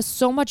affect us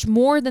so much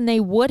more than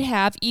they would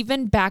have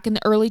even back in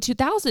the early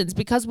 2000s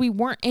because we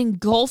weren't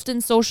engulfed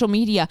in social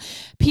media.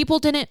 People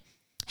didn't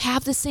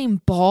have the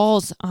same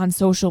balls on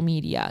social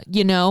media,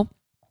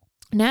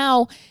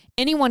 Now,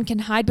 anyone can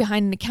hide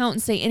behind an account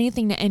and say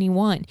anything to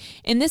anyone.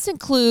 And this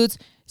includes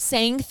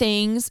saying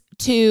things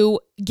to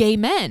gay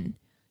men.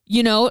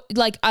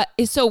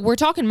 So we're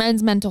talking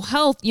men's mental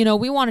health.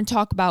 We want to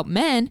talk about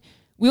men.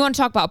 We want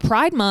to talk about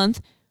Pride Month.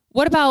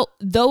 What about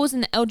those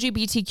in the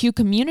LGBTQ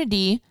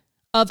community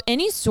of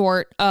any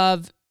sort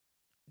of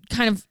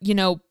kind of,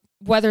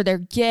 whether they're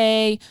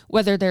gay,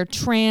 whether they're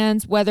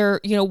trans, whether,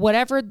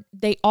 whatever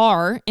they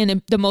are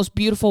in the most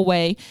beautiful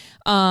way.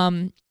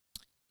 What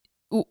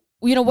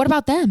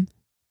about them?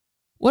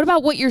 What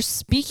about what you're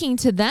speaking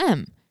to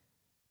them?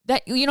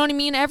 That, you know what I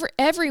mean?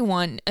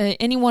 Everyone,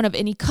 anyone of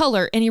any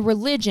color, any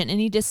religion,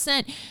 any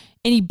descent,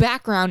 any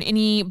background,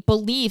 any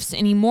beliefs,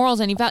 any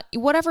morals,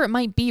 whatever it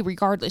might be,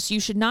 regardless, you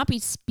should not be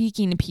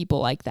speaking to people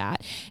like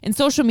that. And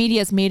social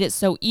media has made it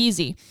so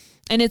easy.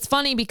 And it's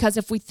funny because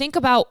if we think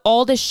about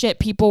all the shit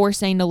people were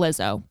saying to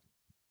Lizzo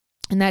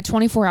in that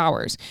 24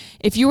 hours,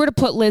 if you were to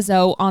put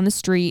Lizzo on the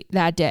street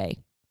that day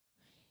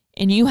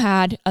and you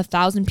had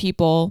 1,000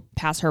 people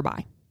pass her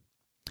by,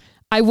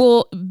 I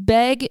will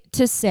beg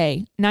to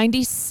say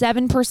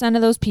 97%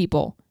 of those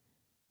people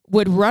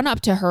would run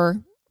up to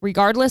her,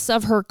 regardless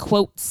of her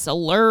quote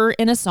slur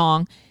in a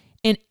song,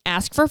 and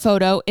ask for a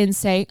photo and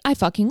say, I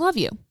fucking love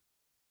you.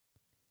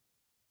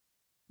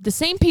 The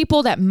same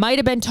people that might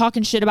have been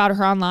talking shit about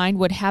her online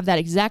would have that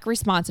exact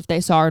response if they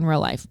saw her in real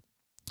life.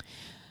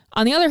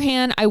 On the other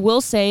hand, I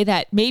will say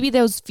that maybe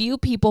those few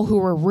people who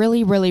were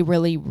really, really,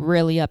 really,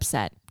 really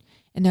upset,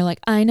 and they're like,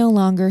 I no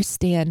longer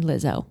stand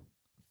Lizzo.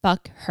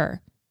 Fuck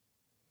her.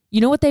 You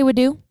know what they would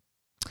do?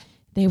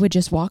 They would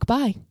just walk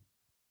by.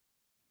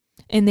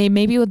 And they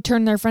maybe would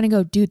turn to their friend and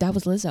go, dude, that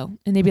was Lizzo.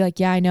 And they'd be like,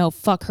 yeah, I know.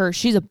 Fuck her.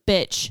 She's a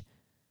bitch.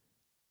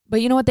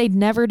 But you know what they'd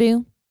never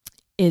do?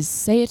 Is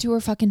say it to her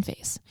fucking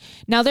face.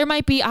 Now, there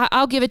might be,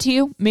 I'll give it to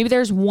you. Maybe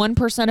there's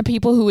 1% of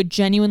people who would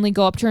genuinely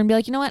go up to her and be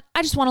like, you know what?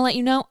 I just want to let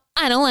you know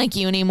I don't like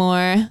you anymore.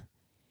 And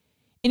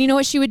you know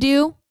what she would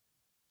do?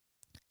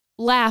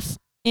 Laugh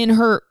in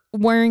her,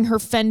 wearing her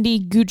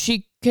Fendi,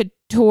 Gucci,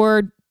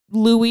 Couture,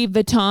 Louis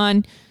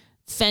Vuitton,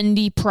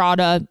 Fendi,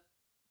 Prada,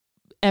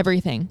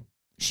 everything.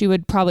 She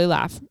would probably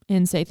laugh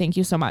and say, thank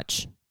you so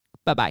much.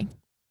 Bye-bye.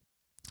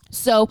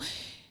 So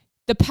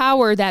the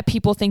power that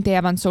people think they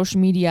have on social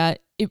media,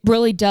 it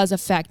really does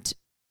affect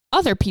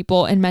other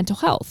people and mental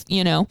health,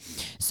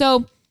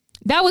 So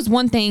that was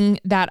one thing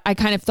that I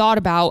kind of thought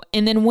about.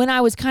 And then when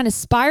I was kind of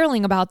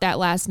spiraling about that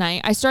last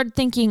night, I started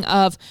thinking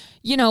of,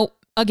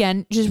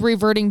 again, just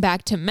reverting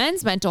back to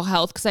men's mental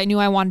health because I knew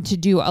I wanted to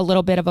do a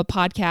little bit of a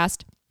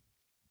podcast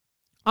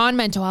on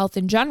mental health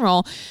in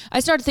general.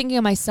 I started thinking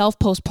of myself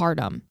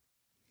postpartum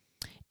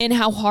and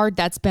how hard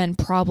that's been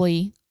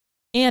probably,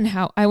 and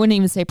how, I wouldn't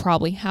even say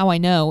probably, how I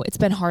know it's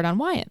been hard on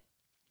Wyatt.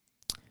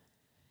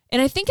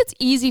 And I think it's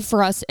easy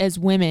for us as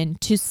women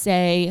to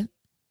say,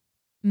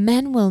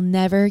 men will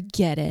never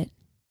get it.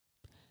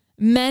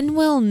 Men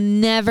will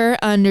never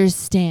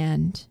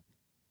understand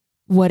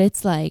what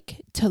it's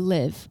like to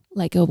live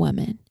like a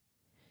woman.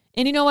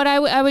 And you know what? I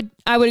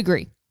would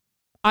agree.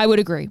 I would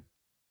agree.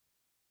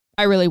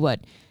 I really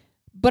would.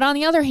 But on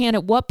the other hand,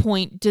 at what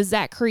point does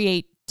that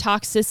create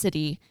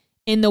toxicity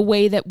in the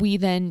way that we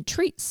then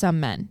treat some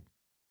men?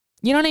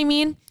 You know what I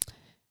mean?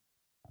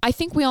 I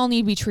think we all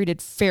need to be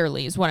treated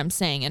fairly is what I'm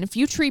saying. And if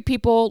you treat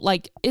people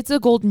like, it's a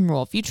golden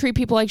rule. If you treat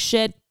people like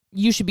shit,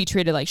 you should be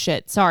treated like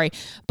shit. Sorry.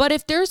 But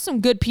if there's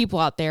some good people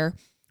out there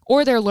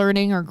or they're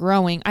learning or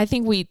growing, I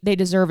think they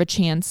deserve a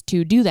chance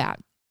to do that.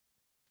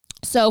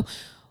 So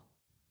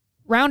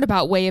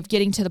roundabout way of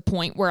getting to the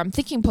point where I'm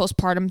thinking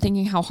postpartum,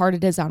 thinking how hard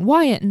it is on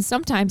Wyatt. And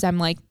sometimes I'm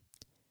like,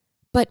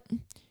 but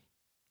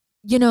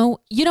you know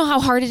how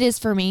hard it is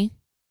for me.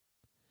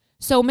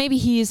 So maybe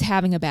he's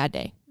having a bad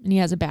day and he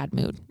has a bad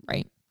mood,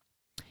 right?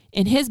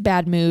 And his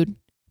bad mood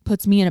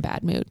puts me in a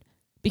bad mood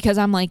because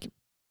I'm like,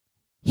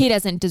 he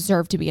doesn't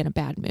deserve to be in a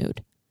bad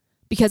mood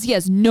because he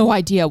has no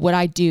idea what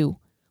I do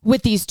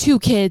with these two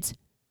kids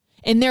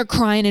and they're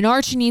crying and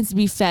Archie needs to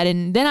be fed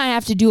and then I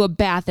have to do a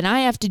bath and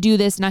I have to do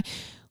this.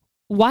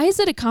 Why is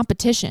it a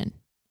competition?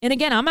 And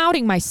again, I'm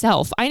outing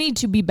myself. I need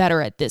to be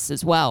better at this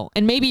as well.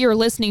 And maybe you're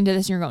listening to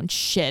this and you're going,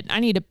 shit, I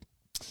need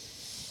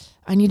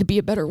to be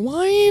a better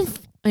wife.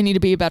 I need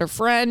to be a better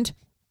friend.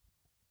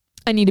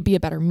 I need to be a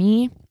better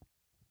me.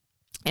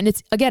 And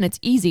it's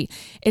easy.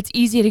 It's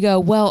easy to go,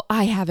 well,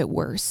 I have it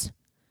worse.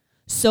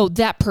 So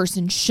that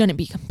person shouldn't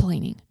be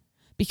complaining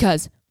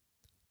because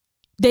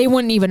they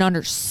wouldn't even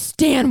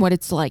understand what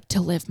it's like to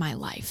live my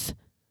life.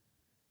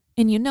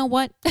 And you know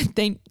what?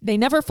 They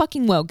never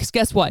fucking will, because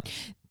guess what?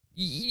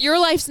 Your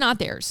life's not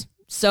theirs.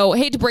 So I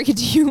hate to break it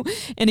to you.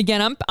 And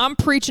again, I'm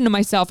preaching to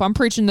myself. I'm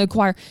preaching to the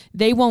choir.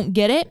 They won't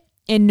get it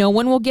and no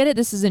one will get it.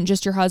 This isn't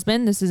just your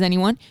husband. This is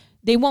anyone.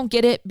 They won't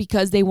get it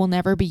because they will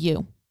never be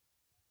you.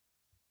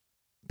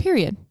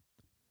 Period.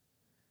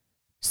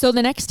 So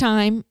the next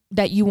time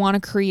that you want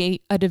to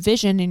create a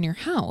division in your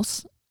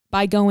house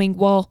by going,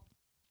 well,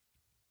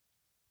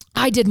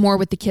 I did more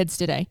with the kids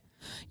today.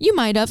 You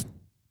might have.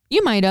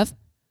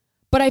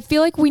 But I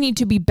feel like we need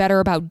to be better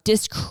about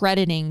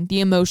discrediting the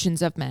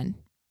emotions of men.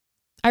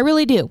 I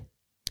really do.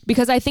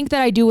 Because I think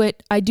that I do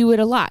it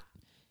a lot.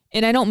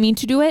 And I don't mean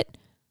to do it,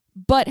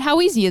 but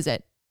how easy is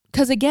it?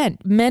 Because again,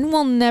 men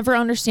will never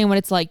understand what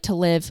it's like to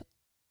live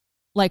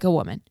like a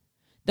woman.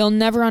 They'll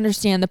never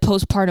understand the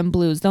postpartum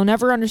blues. They'll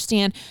never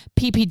understand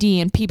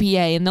PPD and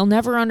PPA, and they'll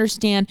never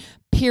understand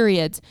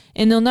periods,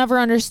 and they'll never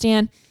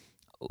understand,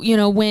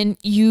 when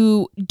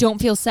you don't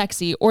feel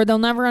sexy, or they'll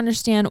never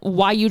understand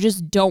why you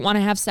just don't want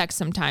to have sex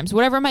sometimes,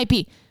 whatever it might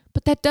be.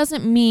 But that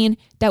doesn't mean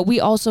that we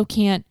also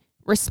can't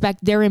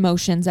respect their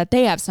emotions that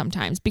they have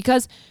sometimes,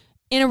 because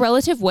in a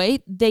relative way,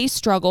 they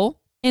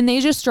struggle and they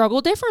just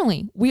struggle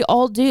differently. We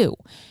all do.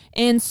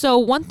 And so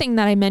one thing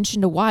that I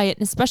mentioned to Wyatt,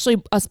 and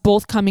especially us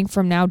both coming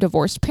from now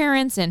divorced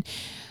parents and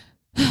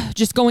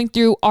just going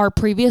through our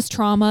previous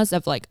traumas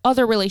of like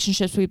other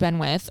relationships we've been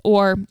with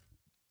or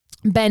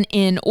been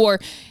in, or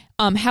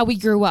how we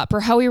grew up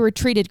or how we were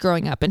treated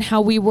growing up and how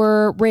we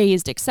were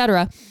raised,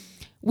 etc.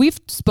 We've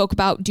spoke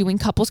about doing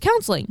couples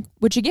counseling,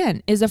 which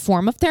again is a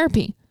form of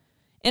therapy.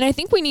 And I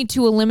think we need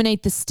to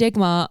eliminate the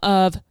stigma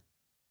of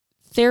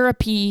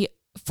therapy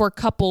for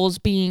couples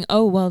being,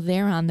 oh, well,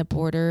 they're on the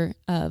border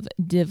of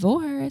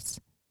divorce.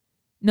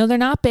 No, they're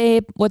not,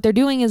 babe. What they're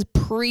doing is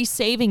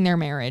pre-saving their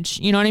marriage.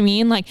 You know what I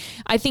mean? Like,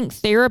 I think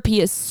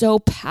therapy is so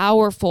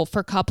powerful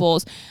for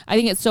couples. I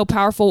think it's so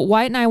powerful.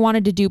 Wyatt and I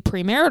wanted to do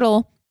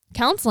premarital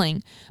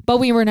counseling, but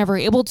we were never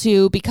able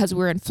to because we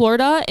were in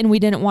Florida and we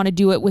didn't want to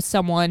do it with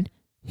someone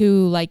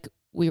who like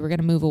we were going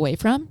to move away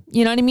from.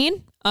 You know what I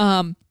mean?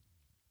 And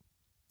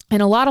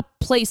a lot of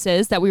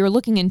places that we were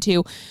looking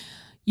into,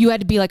 you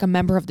had to be like a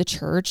member of the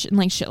church and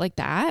like shit like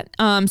that.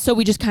 So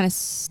we just kind of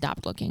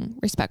stopped looking,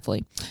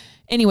 respectfully.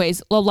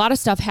 Anyways, a lot of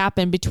stuff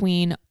happened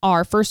between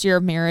our first year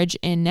of marriage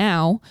and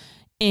now.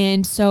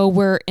 And so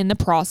we're in the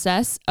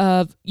process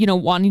of,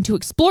 wanting to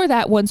explore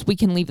that once we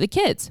can leave the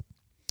kids.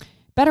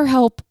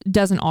 BetterHelp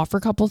doesn't offer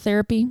couple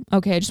therapy.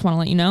 Okay, I just want to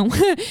let you know.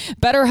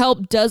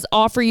 BetterHelp does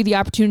offer you the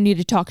opportunity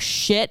to talk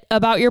shit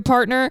about your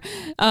partner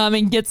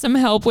and get some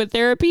help with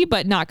therapy,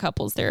 but not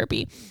couples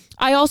therapy.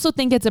 I also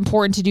think it's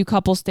important to do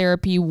couples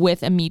therapy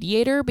with a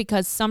mediator,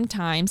 because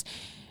sometimes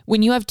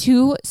when you have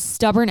two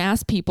stubborn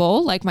ass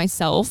people like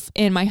myself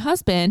and my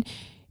husband,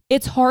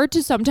 it's hard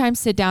to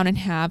sometimes sit down and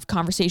have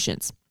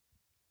conversations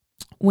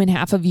when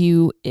half of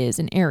you is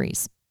an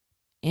Aries,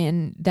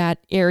 and that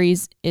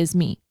Aries is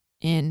me,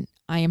 and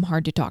I am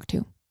hard to talk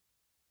to.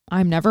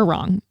 I'm never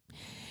wrong.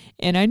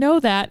 And I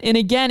know that. And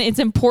again, it's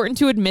important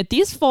to admit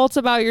these faults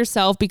about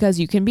yourself because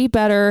you can be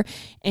better.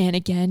 And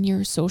again,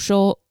 your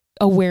social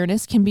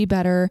awareness can be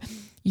better.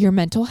 Your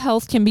mental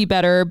health can be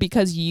better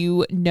because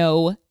you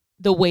know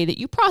the way that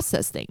you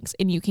process things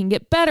and you can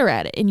get better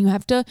at it and you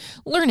have to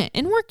learn it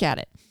and work at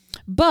it.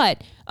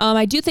 But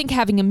I do think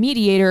having a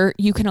mediator,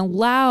 you can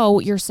allow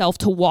yourself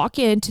to walk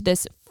into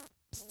this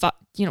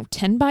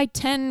 10 by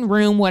 10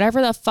 room,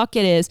 whatever the fuck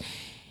it is,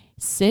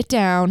 sit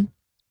down,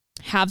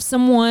 have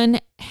someone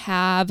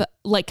have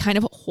like kind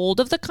of hold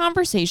of the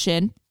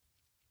conversation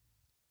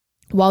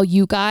while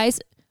you guys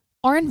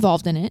are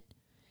involved in it.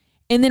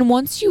 And then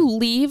once you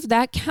leave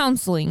that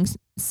counseling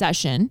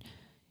session,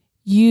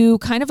 you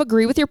kind of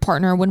agree with your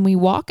partner. When we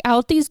walk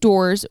out these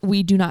doors,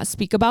 we do not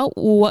speak about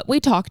what we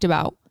talked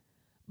about,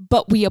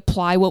 but we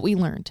apply what we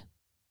learned.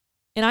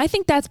 And I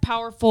think that's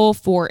powerful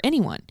for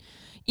anyone,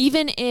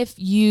 even if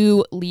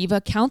you leave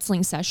a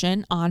counseling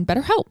session on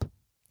BetterHelp.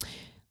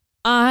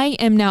 I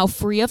am now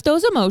free of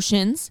those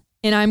emotions,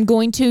 and I'm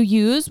going to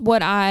use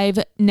what I've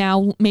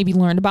now maybe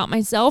learned about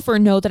myself or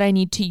know that I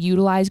need to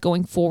utilize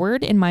going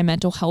forward in my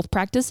mental health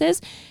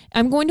practices.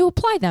 I'm going to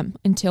apply them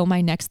until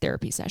my next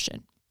therapy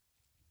session.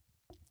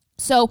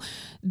 So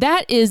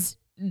that is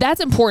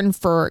that's important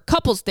for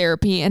couples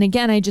therapy. And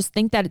again, I just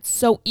think that it's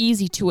so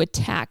easy to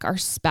attack our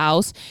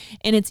spouse.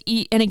 And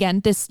and again,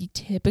 this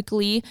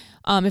typically,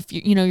 if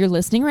you're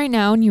listening right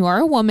now and you are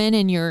a woman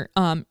and you're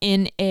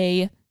in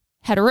a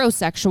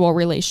heterosexual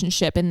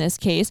relationship, in this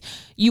case,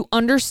 you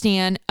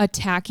understand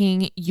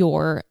attacking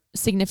your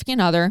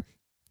significant other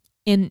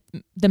in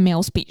the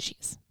male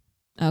species.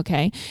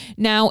 Okay.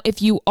 Now,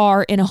 if you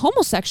are in a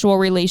homosexual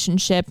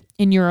relationship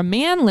and you're a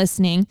man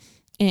listening,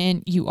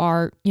 and you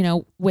are,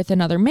 with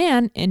another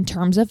man, in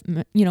terms of,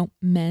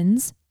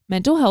 Men's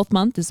Mental Health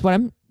Month, this is what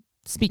I'm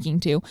speaking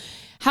to.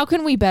 How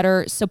can we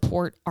better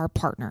support our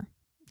partner?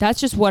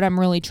 That's just what I'm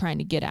really trying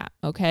to get at.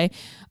 Okay.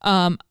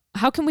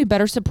 How can we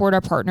better support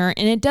our partner?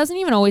 And it doesn't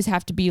even always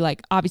have to be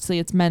like, obviously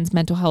it's Men's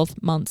Mental Health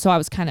Month. So I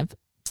was kind of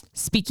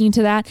speaking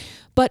to that,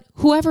 but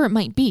whoever it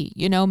might be,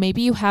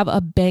 maybe you have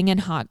a banging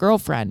hot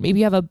girlfriend. Maybe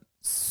you have a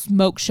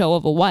smoke show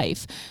of a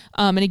wife.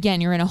 And again,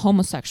 you're in a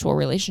homosexual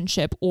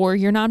relationship, or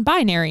you're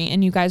non-binary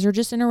and you guys are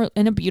just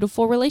in a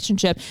beautiful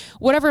relationship,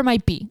 whatever it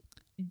might be.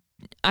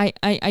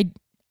 I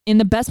in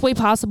the best way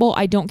possible,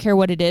 I don't care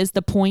what it is.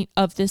 The point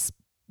of this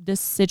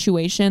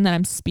situation that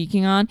I'm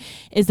speaking on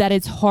is that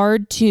it's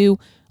hard to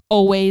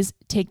always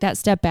take that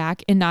step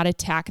back and not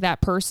attack that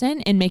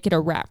person and make it a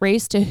rat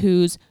race to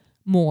who's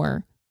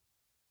more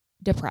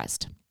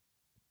depressed.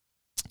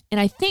 And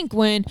I think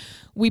when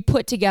we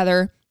put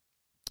together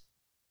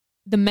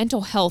the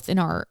mental health in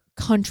our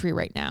country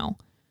right now,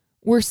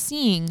 we're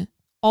seeing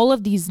all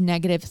of these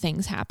negative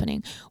things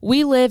happening.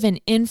 We live in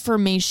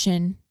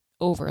information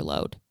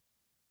overload.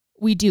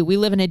 We do. We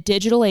live in a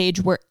digital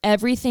age where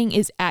everything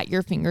is at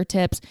your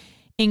fingertips,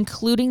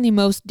 including the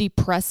most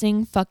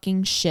depressing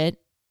fucking shit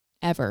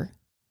ever.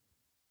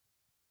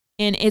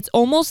 And it's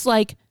almost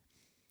like,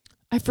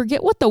 I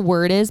forget what the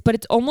word is, but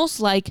it's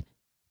almost like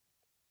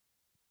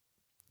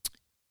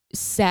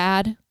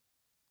sad.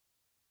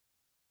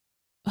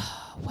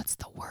 What's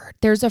the word?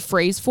 There's a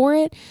phrase for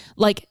it,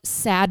 like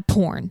sad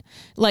porn.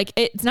 Like,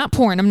 it's not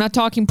porn. I'm not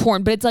talking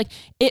porn, but it's like,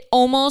 it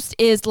almost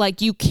is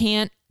like you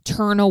can't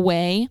turn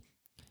away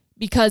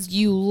because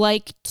you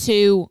like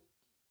to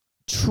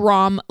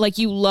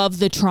you love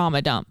the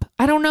trauma dump.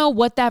 I don't know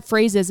what that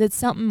phrase is. It's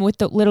something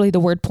with literally the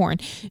word porn.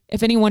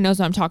 If anyone knows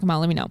what I'm talking about,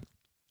 let me know.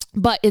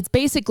 But it's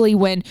basically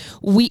when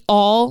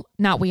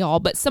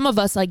but some of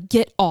us like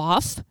get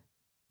off.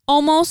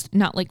 Almost,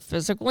 not like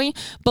physically,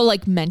 but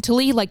like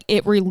mentally, like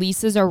it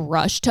releases a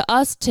rush to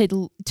us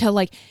to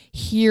like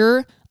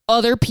hear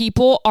other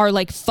people are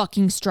like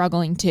fucking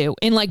struggling too,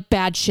 and like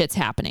bad shit's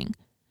happening,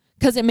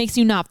 because it makes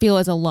you not feel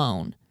as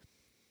alone.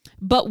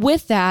 But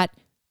with that,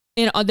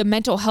 the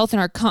mental health in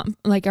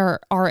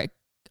the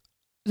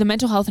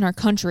mental health in our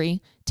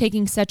country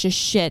taking such a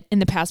shit in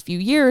the past few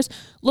years,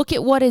 look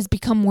at what has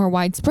become more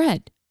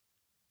widespread.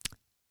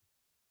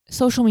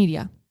 Social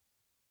media.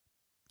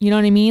 You know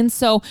what I mean?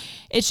 So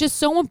it's just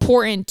so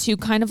important to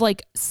kind of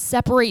like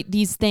separate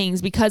these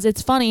things, because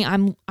it's funny.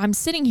 I'm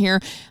sitting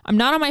here. I'm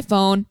not on my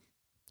phone.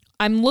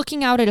 I'm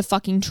looking out at a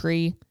fucking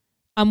tree.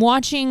 I'm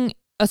watching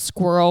a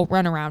squirrel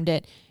run around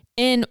it.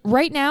 And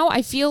right now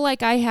I feel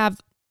like I have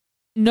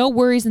no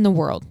worries in the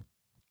world.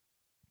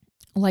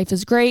 Life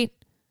is great.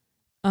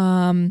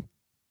 I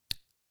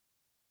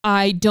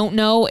don't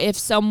know if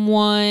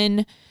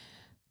someone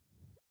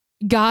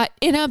got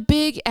in a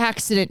big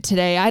accident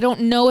today. I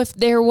don't know if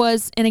there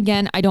was, and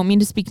again, I don't mean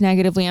to speak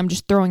negatively. I'm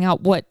just throwing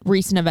out what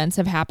recent events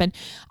have happened.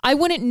 I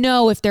wouldn't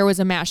know if there was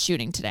a mass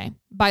shooting today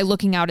by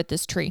looking out at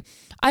this tree.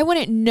 I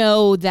wouldn't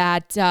know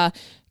that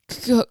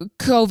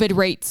COVID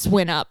rates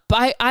went up.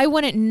 I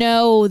wouldn't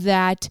know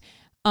that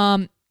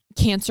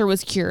cancer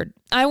was cured.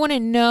 I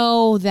wouldn't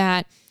know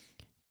that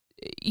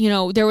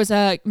there was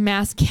a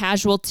mass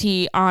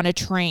casualty on a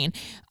train.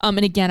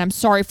 And again, I'm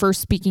sorry for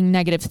speaking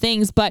negative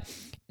things, but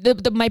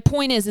my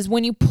point is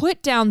when you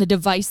put down the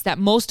device that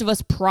most of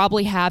us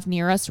probably have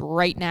near us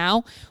right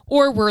now,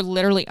 or we're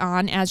literally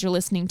on as you're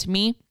listening to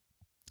me,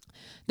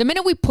 the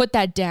minute we put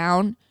that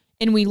down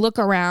and we look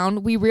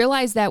around, we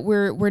realize that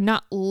we're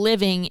not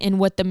living in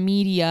what the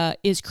media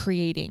is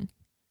creating.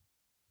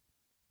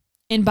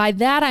 And by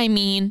that, I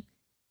mean,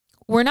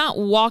 we're not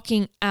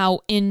walking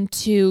out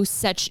into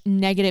such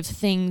negative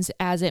things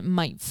as it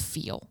might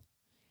feel.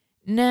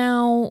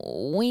 Now,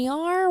 we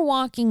are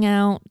walking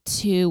out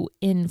to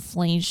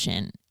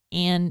inflation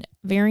and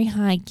very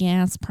high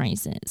gas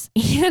prices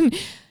and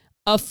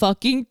a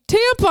fucking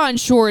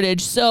tampon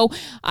shortage. So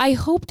I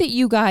hope that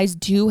you guys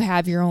do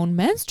have your own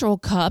menstrual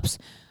cups,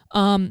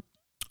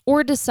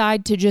 or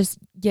decide to just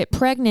get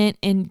pregnant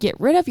and get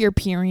rid of your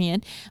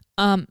period.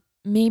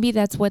 Maybe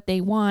that's what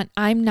they want.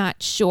 I'm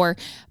not sure.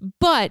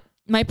 But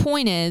my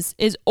point is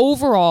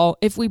overall,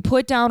 if we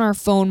put down our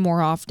phone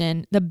more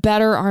often, the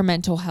better our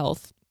mental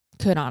health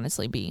could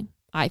honestly be,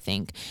 I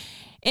think.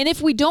 And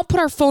if we don't put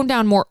our phone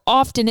down more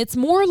often, it's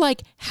more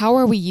like, how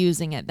are we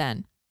using it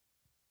then?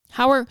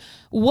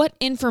 What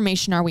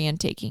information are we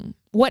intaking?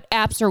 What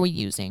apps are we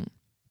using?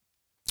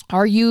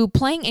 Are you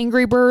playing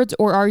Angry Birds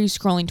or are you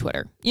scrolling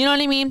Twitter? You know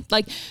what I mean?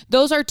 Like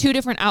those are two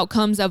different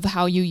outcomes of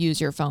how you use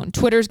your phone.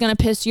 Twitter's going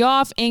to piss you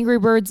off. Angry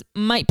Birds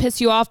might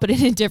piss you off, but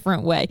in a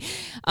different way.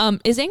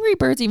 Is Angry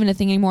Birds even a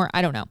thing anymore?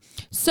 I don't know.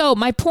 So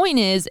my point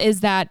is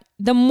that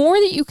the more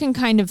that you can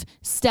kind of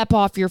step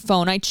off your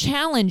phone, I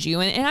challenge you,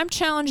 and I'm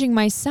challenging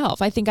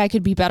myself. I think I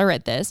could be better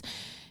at this.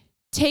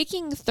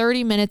 Taking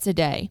 30 minutes a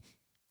day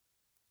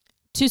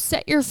to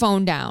set your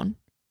phone down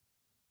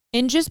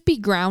and just be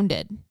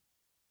grounded.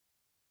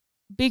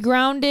 Be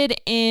grounded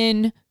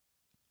in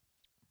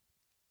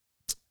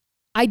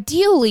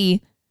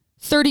ideally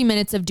 30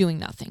 minutes of doing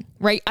nothing,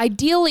 right?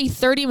 Ideally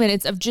 30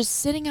 minutes of just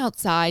sitting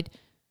outside,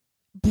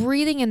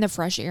 breathing in the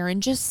fresh air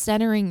and just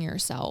centering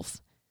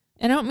yourself.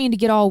 And I don't mean to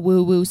get all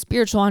woo-woo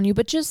spiritual on you,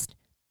 but just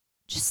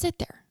sit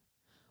there.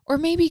 Or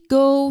maybe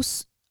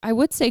I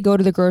would say go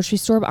to the grocery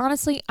store, but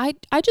honestly, I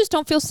just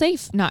don't feel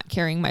safe not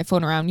carrying my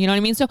phone around. You know what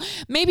I mean? So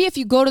maybe if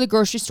you go to the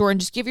grocery store and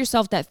just give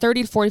yourself that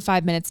 30 to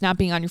 45 minutes not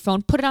being on your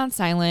phone, put it on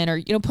silent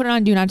or, put it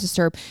on do not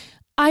disturb.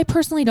 I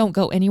personally don't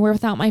go anywhere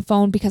without my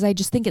phone because I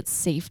just think it's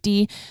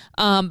safety.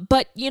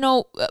 But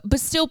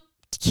still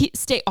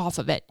stay off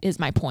of it is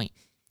my point.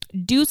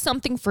 Do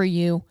something for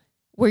you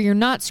where you're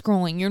not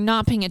scrolling. You're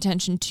not paying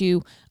attention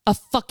to a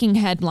fucking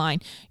headline.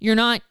 You're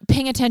not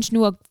paying attention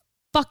to a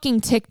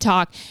fucking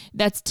TikTok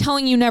that's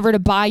telling you never to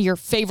buy your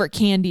favorite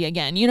candy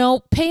again.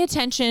 Pay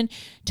attention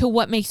to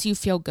what makes you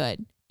feel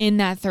good in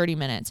that 30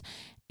 minutes.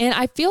 And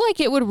I feel like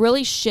it would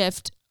really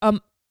shift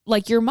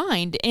like your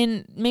mind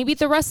and maybe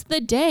the rest of the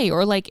day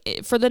or like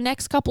for the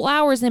next couple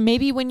hours. And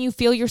maybe when you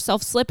feel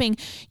yourself slipping,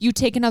 you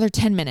take another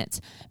 10 minutes.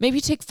 Maybe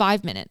you take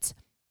 5 minutes.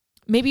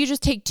 Maybe you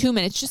just take 2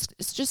 minutes.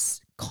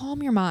 Just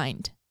calm your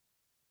mind.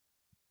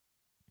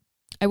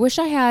 I wish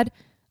I had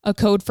a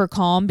code for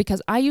Calm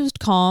because I used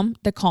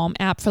the Calm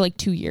app for like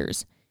 2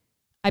 years.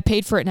 I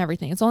paid for it and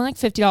everything. It's only like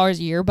 $50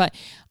 a year, but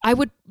I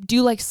would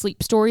do like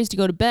sleep stories to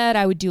go to bed.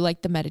 I would do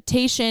like the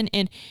meditation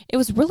and it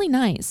was really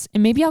nice.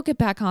 And maybe I'll get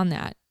back on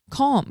that.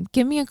 Calm,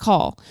 give me a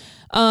call.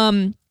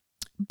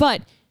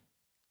 But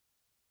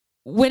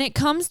when it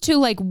comes to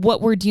like what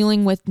we're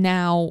dealing with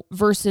now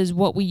versus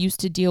what we used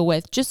to deal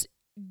with, just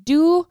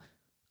do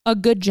a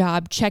good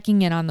job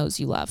checking in on those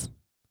you love.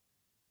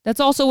 That's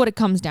also what it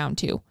comes down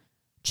to.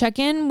 Check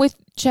in with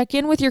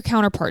your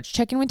counterparts,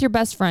 check in with your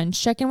best friends,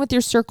 check in with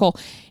your circle,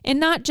 and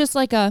not just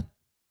like a,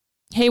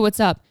 hey, what's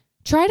up?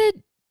 Try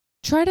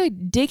to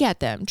dig at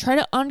them, try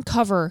to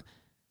uncover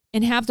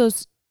and have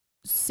those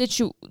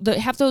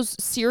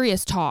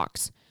serious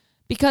talks.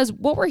 Because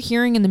what we're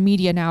hearing in the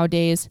media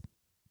nowadays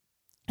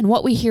and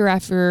what we hear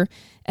after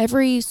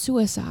every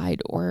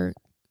suicide or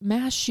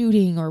mass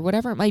shooting or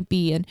whatever it might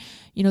be, and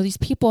these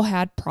people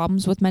had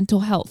problems with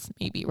mental health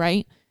maybe,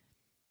 right?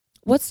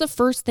 What's the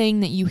first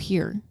thing that you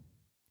hear?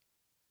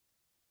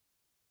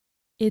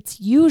 It's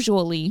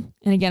usually,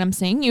 and again, I'm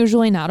saying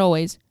usually, not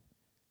always,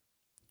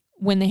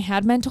 when they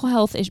had mental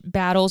health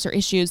battles or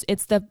issues,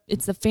 it's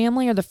the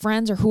family or the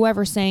friends or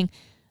whoever saying,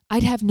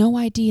 I'd have no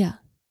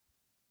idea.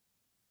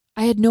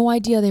 I had no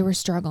idea they were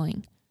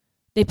struggling.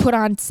 They put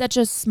on such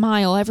a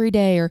smile every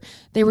day, or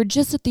they were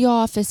just at the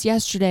office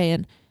yesterday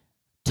and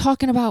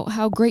talking about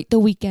how great the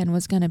weekend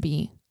was going to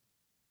be.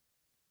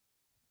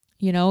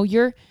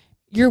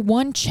 Your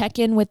one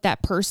check-in with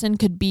that person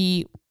could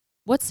be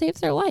what saved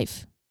their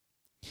life.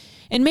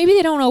 And maybe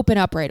they don't open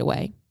up right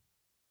away.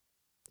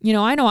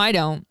 I know I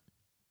don't.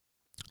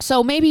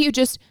 So maybe you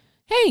just,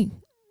 hey,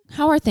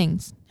 how are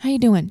things? How you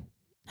doing?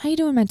 How you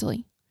doing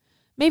mentally?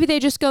 Maybe they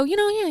just go,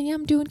 yeah,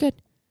 I'm doing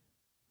good.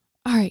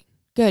 All right,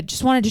 good.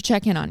 Just wanted to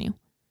check in on you.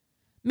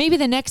 Maybe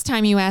the next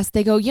time you ask,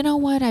 they go, you know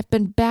what? I've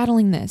been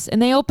battling this.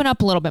 And they open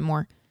up a little bit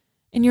more.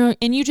 And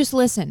you just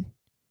listen.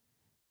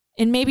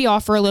 And maybe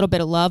offer a little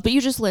bit of love, but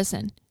you just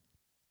listen.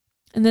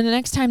 And then the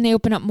next time they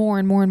open up more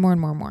and more and more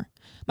and more and more.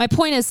 My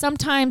point is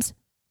sometimes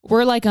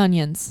we're like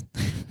onions.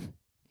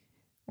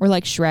 We're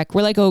like Shrek.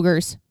 We're like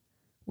ogres.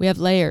 We have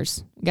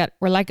layers.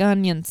 We're like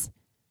onions.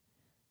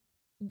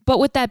 But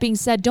with that being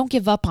said, don't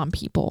give up on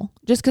people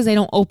just because they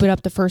don't open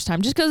up the first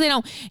time. Just because they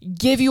don't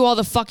give you all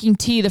the fucking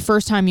tea the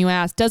first time you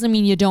ask doesn't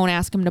mean you don't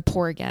ask them to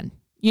pour again.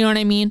 You know what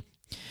I mean?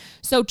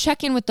 So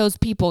check in with those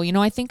people.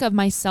 I think of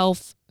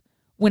myself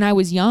when I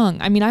was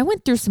young. I mean, I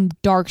went through some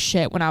dark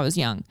shit when I was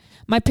young.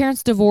 My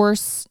parents'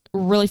 divorce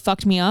really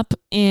fucked me up.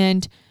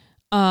 And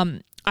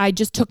I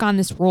just took on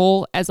this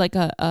role as like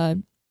a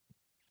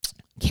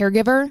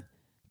caregiver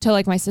to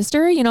like my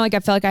sister. I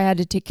felt like I had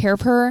to take care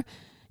of her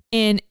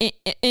and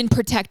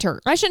protect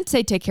her. I shouldn't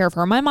say take care of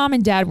her. My mom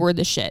and dad were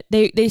the shit.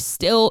 They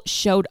still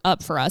showed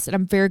up for us. And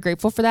I'm very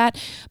grateful for that.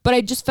 But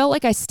I just felt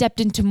like I stepped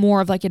into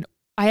more of like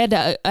I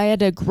had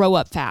to grow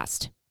up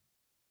fast.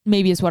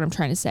 Maybe is what I'm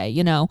trying to say,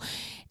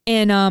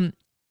 And, I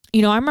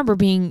remember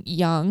being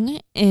young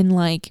and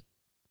like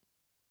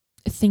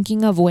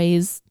thinking of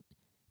ways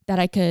that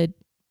I could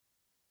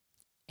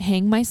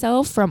hang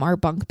myself from our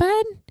bunk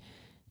bed,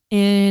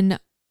 and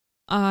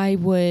I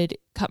would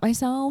cut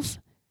myself,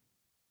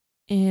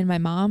 and my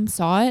mom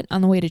saw it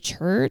on the way to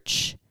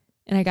church,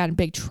 and I got in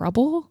big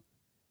trouble.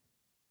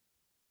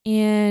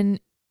 And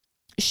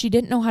she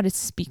didn't know how to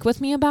speak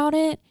with me about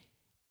it,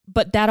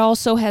 but that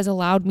also has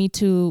allowed me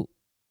to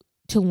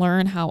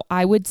learn how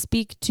I would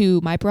speak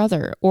to my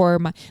brother or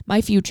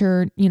my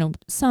future,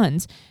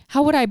 sons.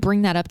 How would I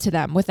bring that up to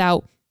them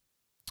without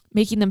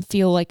making them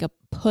feel like a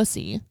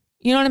pussy?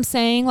 You know what I'm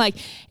saying? Like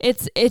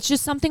it's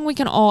just something we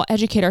can all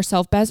educate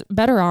ourselves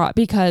better on,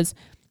 because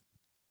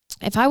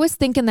if I was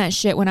thinking that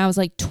shit when I was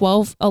like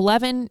 12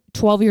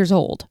 years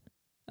old,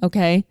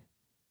 okay?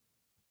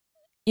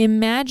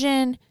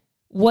 Imagine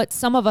what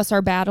some of us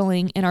are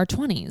battling in our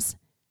 20s.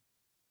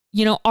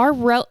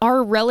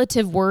 Our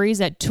relative worries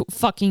at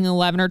fucking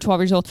 11 or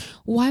 12 years old.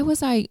 Why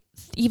was I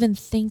even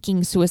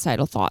thinking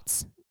suicidal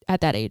thoughts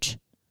at that age?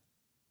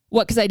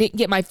 What, because I didn't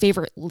get my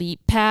favorite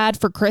Leap pad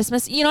for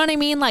Christmas? You know what I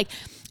mean? Like,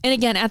 and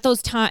again, at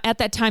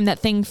that time, that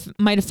thing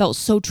might have felt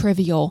so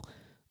trivial.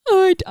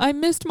 I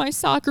missed my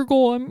soccer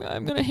goal. I'm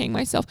going to hang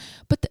myself.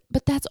 But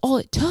that's all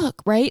it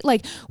took, right?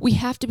 Like, we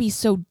have to be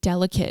so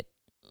delicate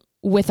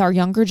with our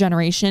younger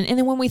generation. And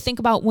then when we think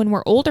about when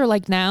we're older,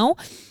 like now,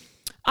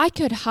 I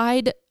could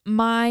hide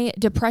my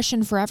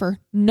depression forever.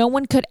 No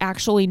one could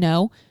actually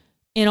know.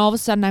 And all of a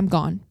sudden I'm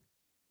gone.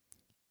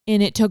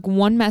 And it took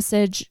one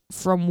message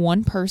from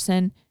one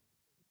person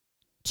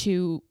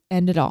to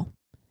end it all.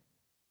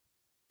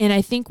 And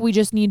I think we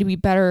just need to be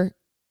better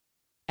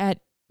at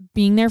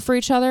being there for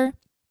each other.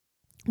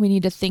 We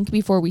need to think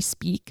before we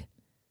speak.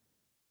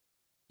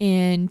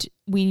 And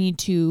we need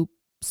to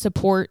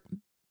support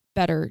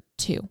better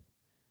too.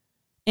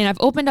 And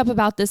I've opened up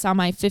about this on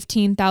my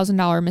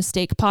 $15,000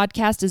 mistake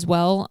podcast as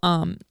well.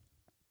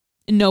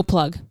 No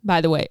plug,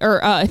 by the way,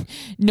 or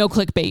no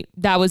clickbait.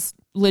 That was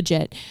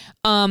legit.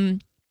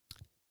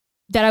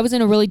 That I was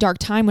in a really dark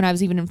time when I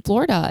was even in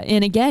Florida.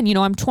 And again,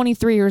 I'm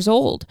 23 years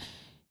old.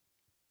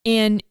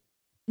 And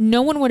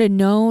no one would have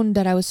known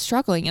that I was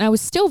struggling. And I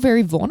was still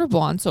very vulnerable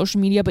on social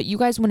media, but you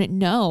guys wouldn't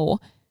know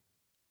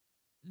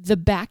the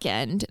back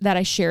end that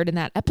I shared in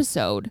that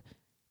episode.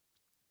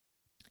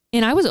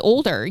 And I was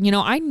older,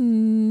 I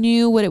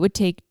knew what it would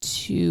take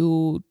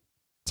to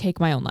take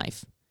my own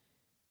life.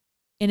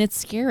 And it's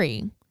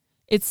scary.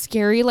 It's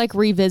scary, like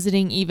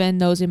revisiting even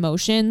those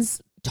emotions,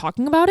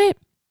 talking about it,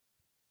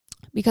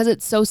 because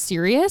it's so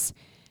serious.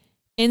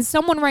 And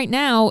someone right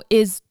now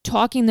is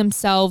talking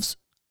themselves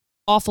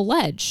off a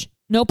ledge.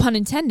 No pun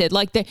intended.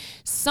 Like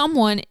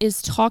someone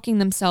is talking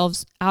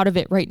themselves out of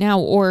it right now,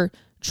 or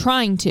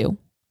trying to.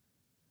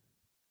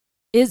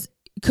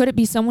 Could it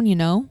be someone you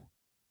know?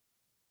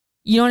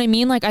 You know what I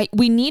mean? Like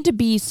we need to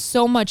be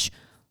so much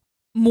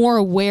more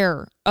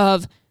aware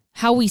of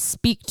how we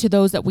speak to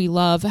those that we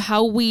love,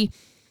 how we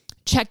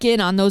check in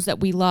on those that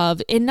we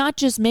love, and not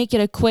just make it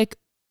a quick,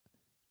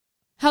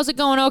 how's it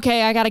going?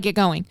 Okay, I got to get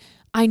going.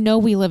 I know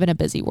we live in a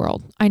busy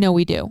world. I know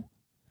we do.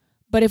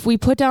 But if we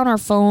put down our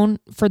phone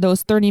for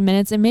those 30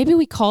 minutes and maybe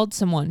we called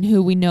someone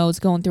who we know is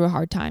going through a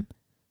hard time,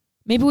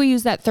 maybe we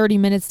use that 30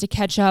 minutes to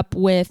catch up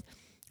with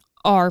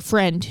our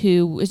friend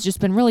who has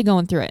just been really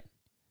going through it.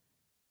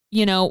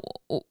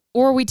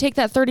 Or we take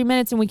that 30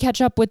 minutes and we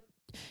catch up with,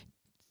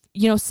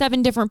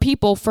 7 different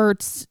people for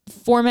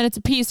 4 minutes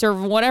apiece, or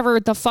whatever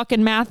the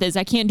fucking math is.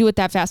 I can't do it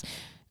that fast.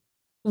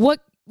 What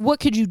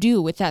could you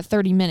do with that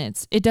 30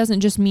 minutes? It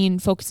doesn't just mean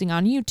focusing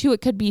on you too.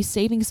 It could be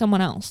saving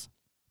someone else.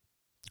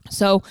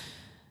 So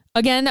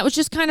again, that was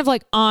just kind of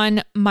like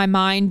on my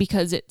mind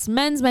because it's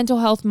Men's Mental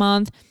Health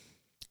Month.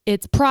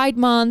 It's Pride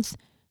Month.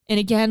 And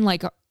again,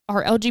 like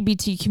our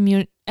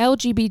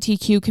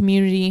LGBTQ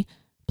community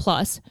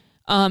plus,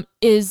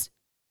 is,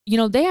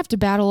 they have to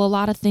battle a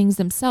lot of things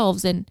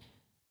themselves. And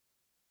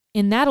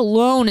that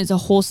alone is a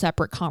whole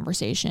separate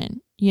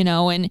conversation,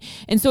 and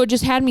so it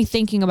just had me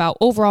thinking about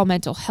overall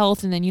mental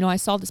health. And then, I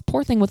saw this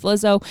poor thing with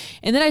Lizzo,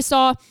 and then I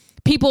saw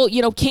people,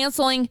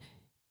 canceling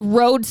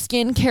Rhode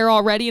skincare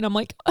already. And I'm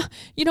like,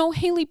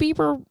 Hailey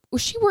Bieber,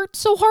 she worked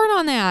so hard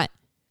on that.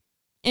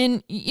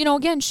 And,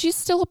 again, she's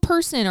still a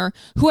person, or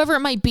whoever it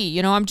might be,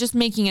 I'm just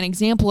making an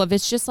example of,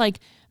 it's just like,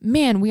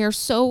 man, we are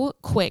so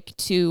quick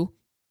to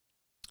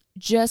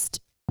just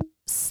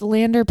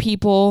slander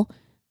people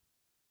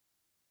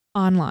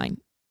online.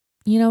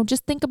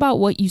 Just think about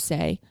what you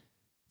say.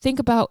 Think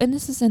about, and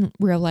this is in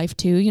real life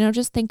too,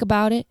 just think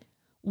about it.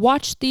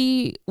 Watch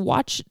the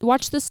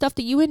stuff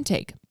that you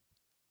intake.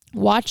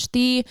 Watch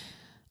the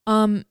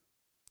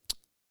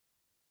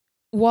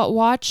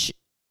watch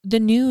the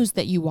news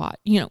that you watch.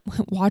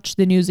 Watch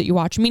the news that you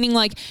watch. Meaning,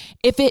 like,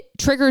 if it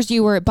triggers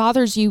you or it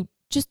bothers you,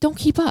 just don't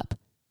keep up.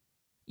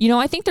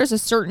 I think there's a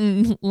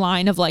certain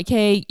line of like,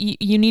 hey,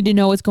 you need to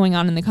know what's going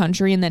on in the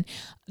country. And then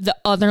the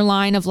other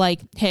line of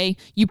like, hey,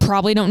 you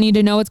probably don't need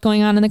to know what's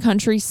going on in the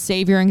country.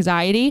 Save your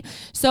anxiety.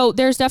 So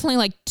there's definitely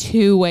like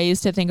 2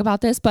 ways to think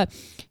about this, but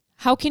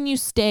how can you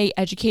stay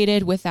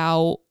educated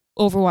without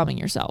overwhelming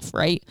yourself,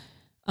 right?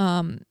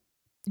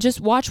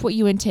 Just watch what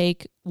you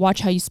intake,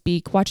 watch how you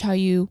speak, watch how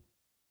you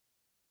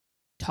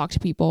talk to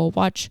people,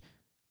 watch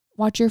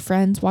your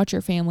friends, watch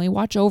your family,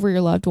 watch over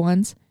your loved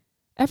ones,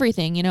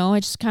 everything,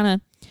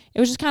 it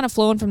was just kind of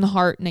flowing from the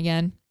heart. And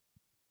again,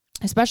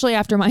 especially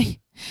after my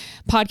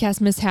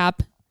podcast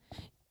mishap,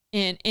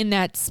 And in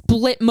that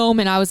split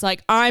moment, I was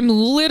like, I'm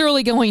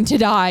literally going to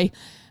die.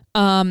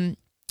 And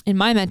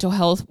my mental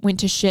health went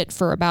to shit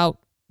for about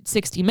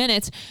 60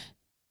 minutes.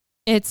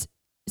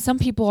 Some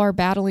people are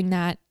battling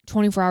that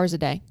 24 hours a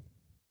day.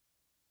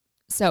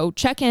 So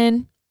check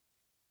in,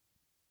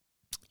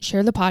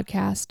 share the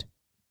podcast,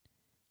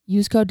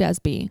 use code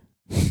DESB.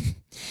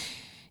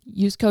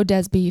 Use code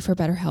DESB for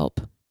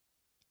BetterHelp,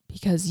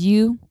 because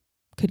you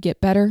could get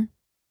better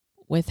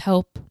with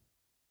help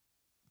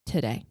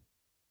today.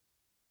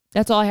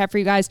 That's all I have for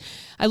you guys.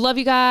 I love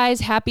you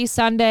guys. Happy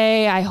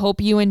Sunday. I hope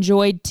you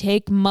enjoyed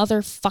Take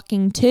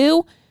Motherfucking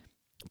Two.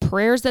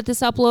 Prayers that this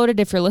uploaded.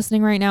 If you're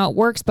listening right now, it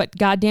works, but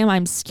goddamn,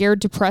 I'm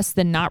scared to press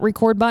the not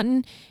record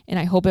button, and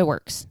I hope it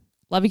works.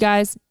 Love you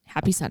guys.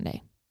 Happy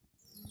Sunday.